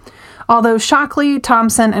house. Although Shockley,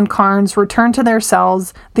 Thompson, and Carnes returned to their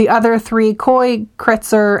cells, the other 3, Coy,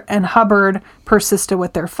 Kretzer, and Hubbard, persisted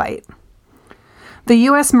with their fight. The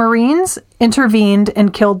U.S. Marines intervened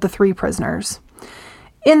and killed the 3 prisoners.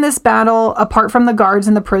 In this battle, apart from the guards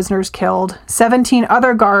and the prisoners killed, 17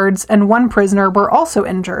 other guards and 1 prisoner were also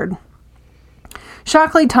injured.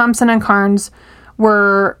 Shockley, Thompson, and Carnes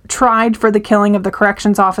were tried for the killing of the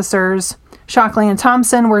corrections officers. Shockley and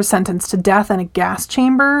Thompson were sentenced to death in a gas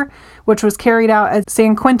chamber, which was carried out at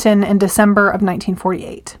San Quentin in December of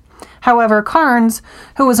 1948. However, Carnes,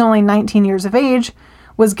 who was only 19 years of age,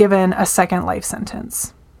 was given a second life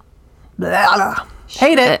sentence. Blah.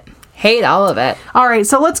 Hate it. Hate all of it. All right,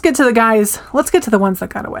 so let's get to the guys. Let's get to the ones that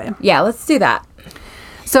got away. Yeah, let's do that.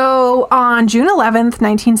 So on June 11th,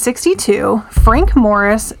 1962, Frank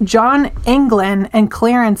Morris, John Anglin, and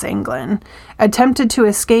Clarence Anglin attempted to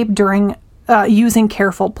escape during using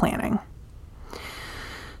careful planning.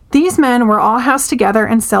 These men were all housed together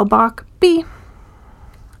in cell block B.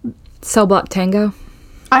 Cell block Tango.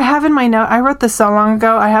 I have in my note, I wrote this so long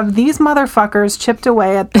ago, I have these motherfuckers chipped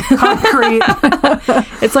away at the concrete.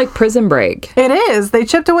 It's like Prison Break. It is. They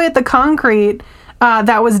chipped away at the concrete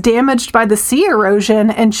that was damaged by the sea erosion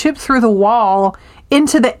and chipped through the wall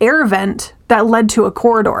into the air vent that led to a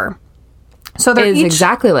corridor. So they're It is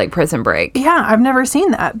exactly like Prison Break. Yeah, I've never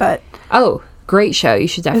seen that, but... Oh, great show. You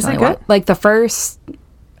should definitely watch. Like the first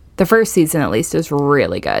season at least is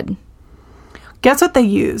really good. Guess what they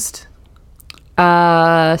used?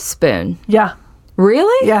 Spoon. Yeah.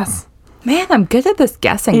 Really? Yes. Man, I'm good at this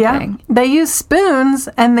guessing thing. They used spoons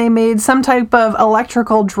and they made some type of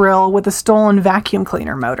electrical drill with a stolen vacuum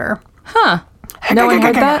cleaner motor. Huh. No one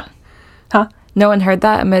heard that? Huh? No one heard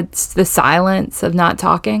that amidst the silence of not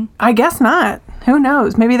talking? I guess not. Who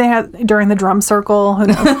knows? Maybe they had during the drum circle. Who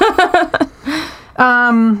knows?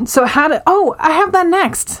 So I have that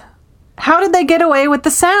next. How did they get away with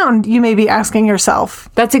the sound? You may be asking yourself.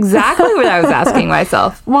 That's exactly what I was asking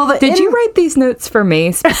myself. Well, did you write these notes for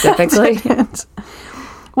me specifically?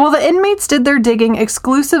 Well, the inmates did their digging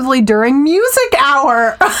exclusively during music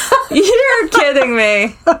hour. You're kidding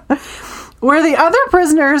me. Where the other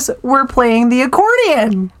prisoners were playing the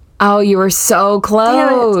accordion. Oh, you were so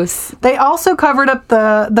close. They also covered up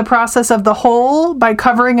the process of the hole by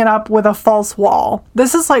covering it up with a false wall.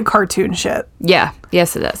 This is like cartoon shit. Yeah.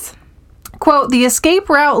 Yes, it is. Quote, the escape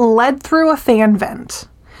route led through a fan vent.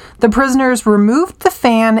 The prisoners removed the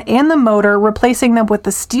fan and the motor, replacing them with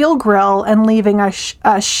the steel grill and leaving a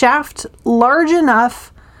shaft large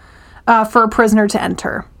enough for a prisoner to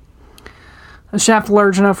enter. A shaft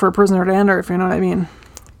large enough for a prisoner to enter, if you know what I mean.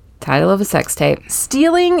 Title of a sex tape.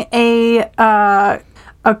 Stealing a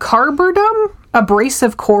carburdum,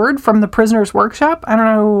 abrasive cord from the prisoner's workshop. I don't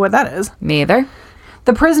know what that is. Me either.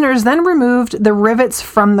 The prisoners then removed the rivets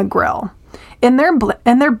from the grill. In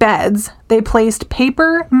their beds, they placed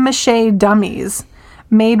paper mache dummies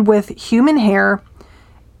made with human hair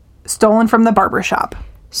stolen from the barbershop.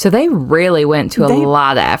 So they really went to a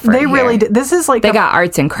lot of effort. They really did. This is like they got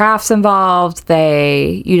arts and crafts involved.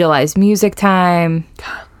 They utilized music time.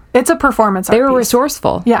 It's a performance art They were piece.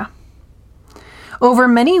 resourceful. Yeah. Over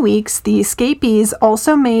many weeks, the escapees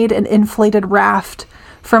also made an inflated raft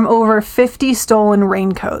from over 50 stolen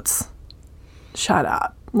raincoats. Shut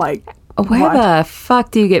up. Like, where the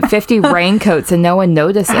fuck do you get 50 raincoats and no one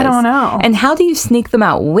notices? I don't know. And how do you sneak them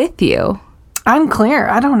out with you? Unclear.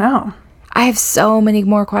 I don't know. I have so many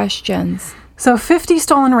more questions. So 50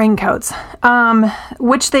 stolen raincoats,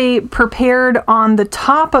 which they prepared on the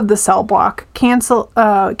top of the cell block,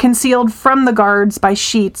 concealed from the guards by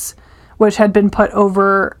sheets, which had been put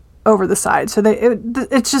over the side. So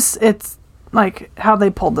it's like how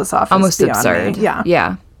they pulled this off. Almost absurd. Yeah.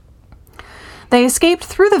 Yeah. They escaped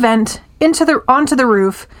through the vent onto the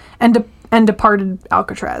roof and departed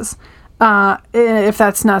Alcatraz. If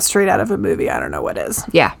that's not straight out of a movie, I don't know what is.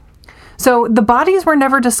 Yeah. So the bodies were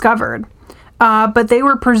never discovered, but they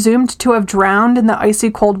were presumed to have drowned in the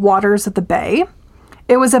icy cold waters of the bay.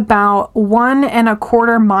 It was about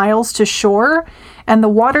 1.25 miles to shore, and the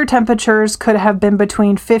water temperatures could have been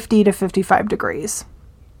between 50 to 55 degrees.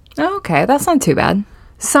 Okay, that's not too bad.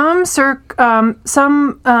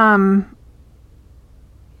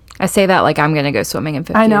 I say that like I'm going to go swimming in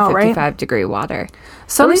 50 to 55 degree water.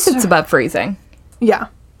 At least it's above freezing. Yeah.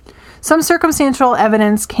 Some circumstantial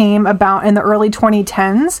evidence came about in the early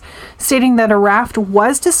 2010s, stating that a raft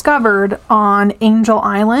was discovered on Angel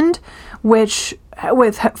Island, with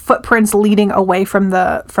footprints leading away from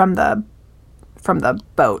the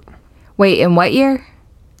boat. Wait, in what year?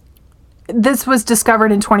 This was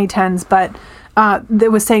discovered in 2010s, but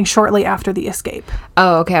it was saying shortly after the escape.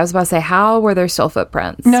 Oh, okay. I was about to say, how were there still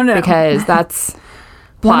footprints? No. Because that's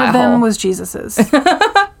one of them was Jesus's.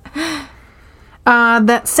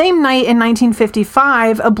 That same night in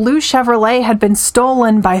 1955, a blue Chevrolet had been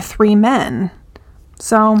stolen by 3 men.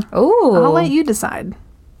 So, I'll let you decide.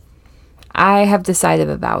 I have decided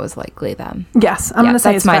that was likely them. Yes, I'm going to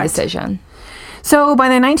say that's my decision. So, by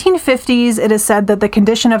the 1950s, it is said that the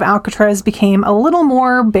condition of Alcatraz became a little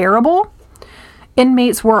more bearable.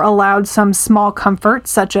 Inmates were allowed some small comforts,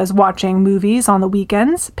 such as watching movies on the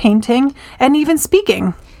weekends, painting, and even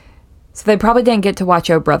speaking. So they probably didn't get to watch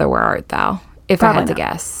Oh Brother, Where Art Thou, if I had to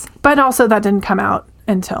guess. But also that didn't come out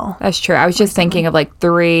until... That's true. I was just thinking of like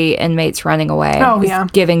 3 inmates running away. Oh, yeah.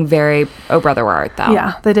 Giving very Oh Brother, Where Art Thou.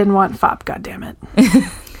 Yeah, they didn't want FOP, goddammit.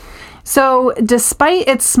 So, despite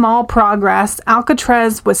its small progress,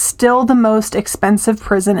 Alcatraz was still the most expensive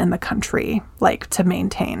prison in the country, to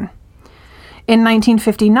maintain. In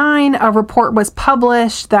 1959, a report was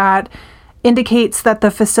published that indicates that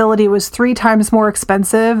the facility was 3 times more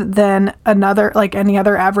expensive than any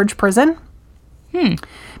other average prison.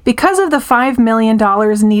 Because of the $5 million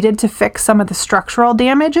needed to fix some of the structural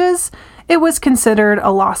damages, it was considered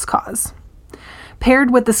a lost cause.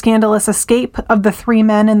 Paired with the scandalous escape of the 3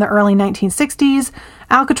 men in the early 1960s,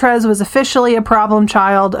 Alcatraz was officially a problem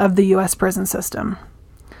child of the U.S. prison system.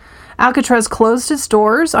 Alcatraz closed its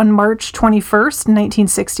doors on March 21st,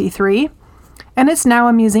 1963, and it's now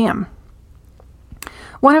a museum.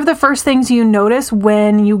 One of the first things you notice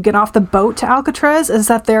when you get off the boat to Alcatraz is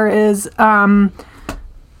that there's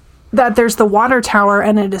the water tower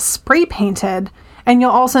and it is spray painted. And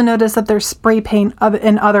you'll also notice that there's spray paint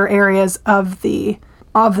in other areas of the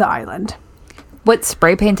island. What's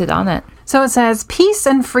spray painted on it? So it says, "Peace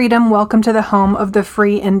and freedom, welcome to the home of the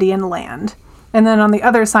free Indian land." And then on the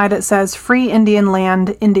other side it says, "Free Indian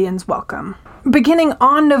land, Indians welcome." Beginning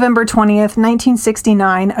on November 20th,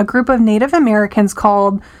 1969, a group of Native Americans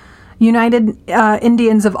called United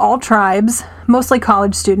Indians of All Tribes, mostly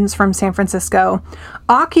college students from San Francisco,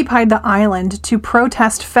 occupied the island to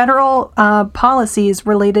protest federal policies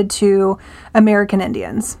related to American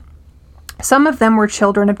Indians. Some of them were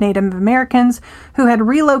children of Native Americans who had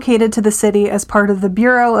relocated to the city as part of the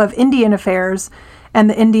Bureau of Indian Affairs and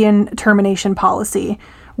the Indian Termination Policy,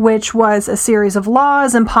 which was a series of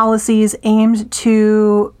laws and policies aimed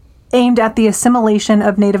at the assimilation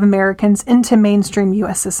of Native Americans into mainstream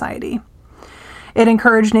U.S. society. It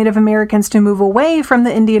encouraged Native Americans to move away from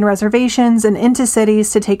the Indian reservations and into cities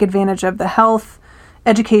to take advantage of the health,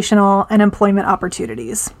 educational, and employment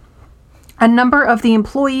opportunities. A number of the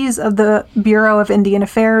employees of the Bureau of Indian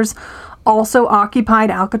Affairs also occupied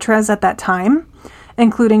Alcatraz at that time,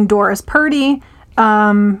 including Doris Purdy,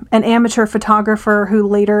 an amateur photographer who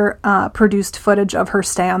later produced footage of her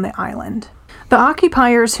stay on the island. The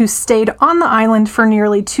occupiers, who stayed on the island for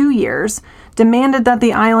nearly 2 years, demanded that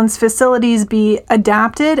the island's facilities be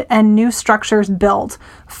adapted and new structures built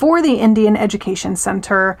for the Indian Education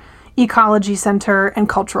Center, Ecology Center, and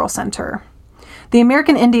Cultural Center. The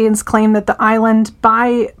American Indians claimed that the island,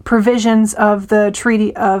 by provisions of the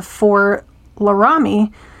Treaty of Fort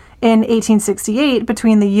Laramie in 1868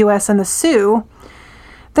 between the U.S. and the Sioux,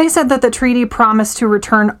 they said that the treaty promised to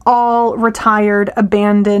return all retired,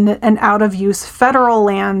 abandoned, and out-of-use federal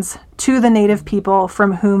lands to the native people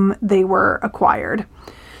from whom they were acquired.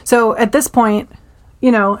 So at this point,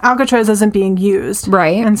 Alcatraz isn't being used.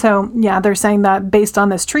 Right. And so, they're saying that based on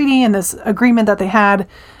this treaty and this agreement that they had,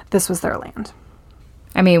 this was their land.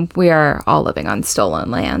 I mean, we are all living on stolen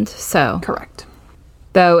land, so... Correct.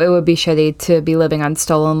 Though it would be shitty to be living on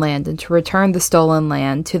stolen land and to return the stolen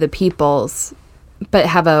land to the peoples, but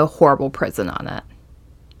have a horrible prison on it.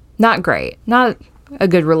 Not great. Not a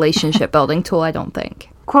good relationship building tool, I don't think.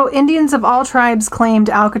 Quote, "Indians of all tribes claimed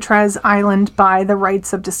Alcatraz Island by the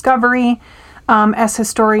rights of discovery." As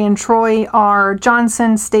historian Troy R.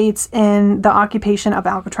 Johnson states in The Occupation of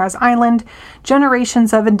Alcatraz Island,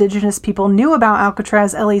 generations of indigenous people knew about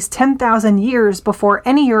Alcatraz at least 10,000 years before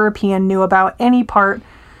any European knew about any part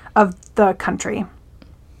of the country.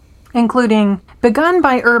 Including, begun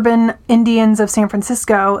by urban Indians of San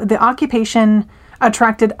Francisco, the occupation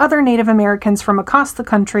attracted other Native Americans from across the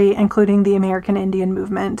country, including the American Indian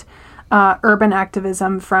movement, urban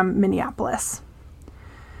activism from Minneapolis.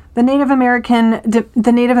 The Native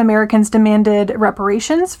Americans demanded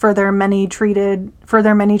reparations for their many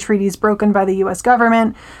treaties broken by the U.S.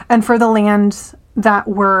 government and for the lands that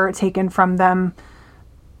were taken from them.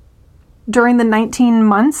 During the 19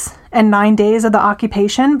 months and 9 days of the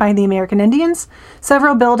occupation by the American Indians,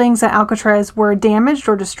 several buildings at Alcatraz were damaged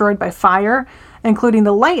or destroyed by fire, including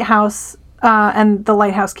the lighthouse and the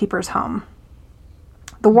lighthouse keeper's home,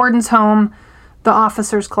 the warden's home, the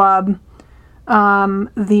officers' club,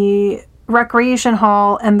 the recreation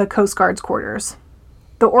hall, and the Coast Guard's quarters.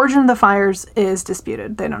 The origin of the fires is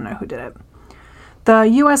disputed. They don't know who did it. The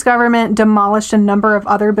U.S. government demolished a number of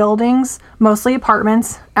other buildings, mostly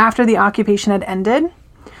apartments, after the occupation had ended.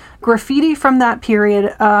 Graffiti from that period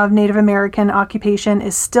of Native American occupation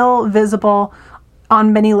is still visible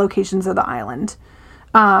on many locations of the island,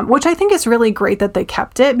 which I think is really great that they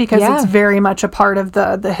kept it because it's very much a part of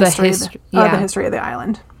the history of the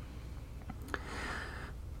island.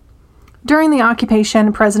 During the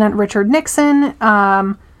occupation, President Richard Nixon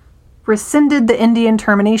rescinded the Indian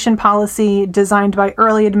termination policy designed by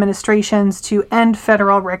early administrations to end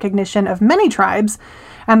federal recognition of many tribes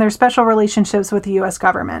and their special relationships with the U.S.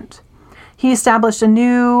 government. He established a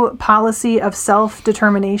new policy of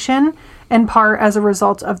self-determination, in part as a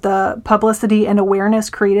result of the publicity and awareness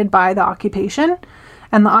created by the occupation,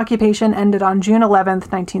 and the occupation ended on June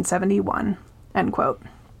 11th, 1971, end quote.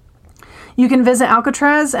 You can visit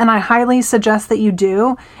Alcatraz, and I highly suggest that you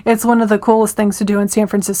do. It's one of the coolest things to do in San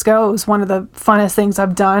Francisco. It was one of the funnest things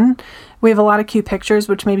I've done. We have a lot of cute pictures,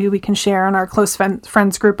 which maybe we can share on our close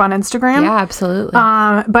friends group on Instagram. Yeah, absolutely.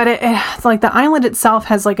 But it's like the island itself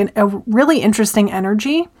has like a really interesting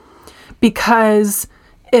energy because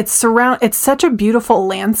it's such a beautiful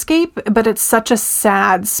landscape, but it's such a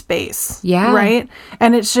sad space. Yeah. Right.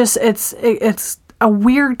 And it's just, it's a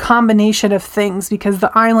weird combination of things because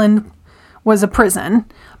the island was a prison,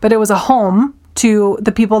 but it was a home to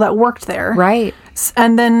the people that worked there. Right.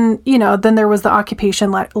 And then, then there was the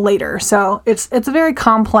occupation later. So it's a very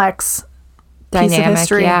complex piece of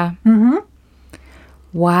history. Yeah. Mm-hmm.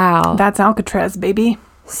 Wow. That's Alcatraz, baby.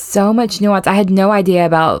 So much nuance. I had no idea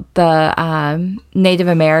about the Native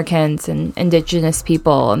Americans and indigenous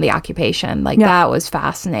people and the occupation. Like, that was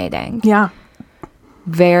fascinating. Yeah.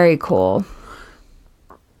 Very cool.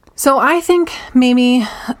 So I think maybe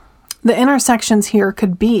the intersections here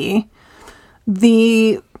could be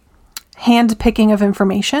the hand-picking of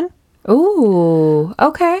information. Ooh,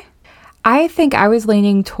 okay. I think I was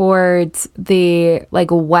leaning towards the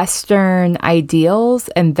like Western ideals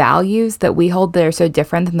and values that we hold that are so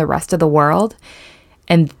different than the rest of the world,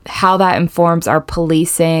 and how that informs our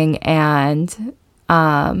policing and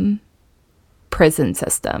prison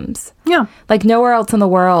systems. Yeah. Like nowhere else in the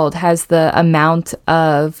world has the amount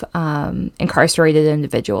of incarcerated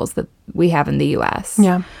individuals that we have in the U.S.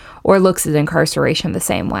 Yeah. Or looks at incarceration the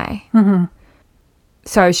same way. Mm-hmm.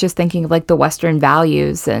 So I was just thinking of like the Western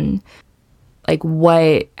values and like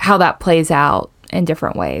how that plays out in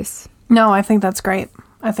different ways. No, I think that's great.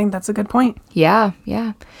 I think that's a good point. Yeah,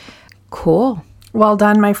 yeah. Cool. Well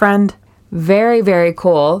done, my friend. Very, very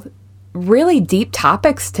cool. Really deep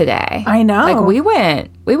topics today. I know. Like we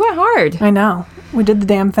went hard. I know. We did the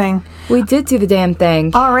damn thing. We did do the damn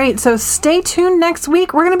thing. All right, so stay tuned next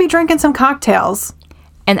week. We're going to be drinking some cocktails.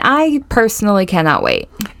 And I personally cannot wait.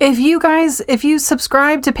 If you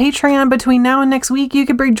subscribe to Patreon between now and next week, you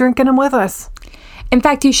could be drinking them with us. In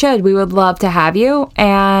fact, you should. We would love to have you.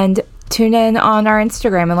 And tune in on our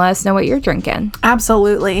Instagram and let us know what you're drinking.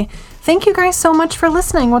 Absolutely. Thank you guys so much for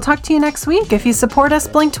listening. We'll talk to you next week. If you support us,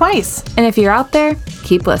 blink twice. And if you're out there,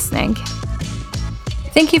 keep listening.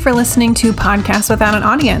 Thank you for listening to Podcast Without an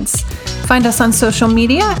Audience. Find us on social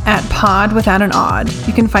media at Pod Without an Odd.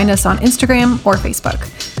 You can find us on Instagram or Facebook.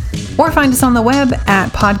 Or find us on the web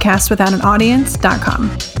at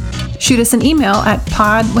podcastwithoutanaudience.com. Shoot us an email at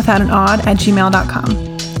podwithoutanod@gmail.com.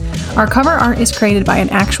 Our cover art is created by an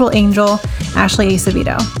actual angel, Ashley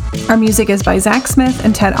Acevedo. Our music is by Zach Smith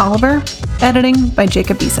and Ted Oliver. Editing by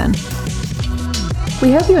Jacob Beeson.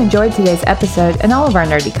 We hope you enjoyed today's episode and all of our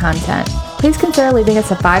nerdy content. Please consider leaving us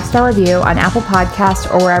a 5-star review on Apple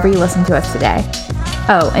Podcasts or wherever you listen to us today.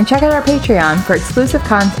 Oh, and check out our Patreon for exclusive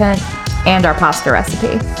content and our pasta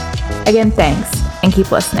recipe. Again, thanks, and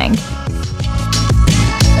keep listening.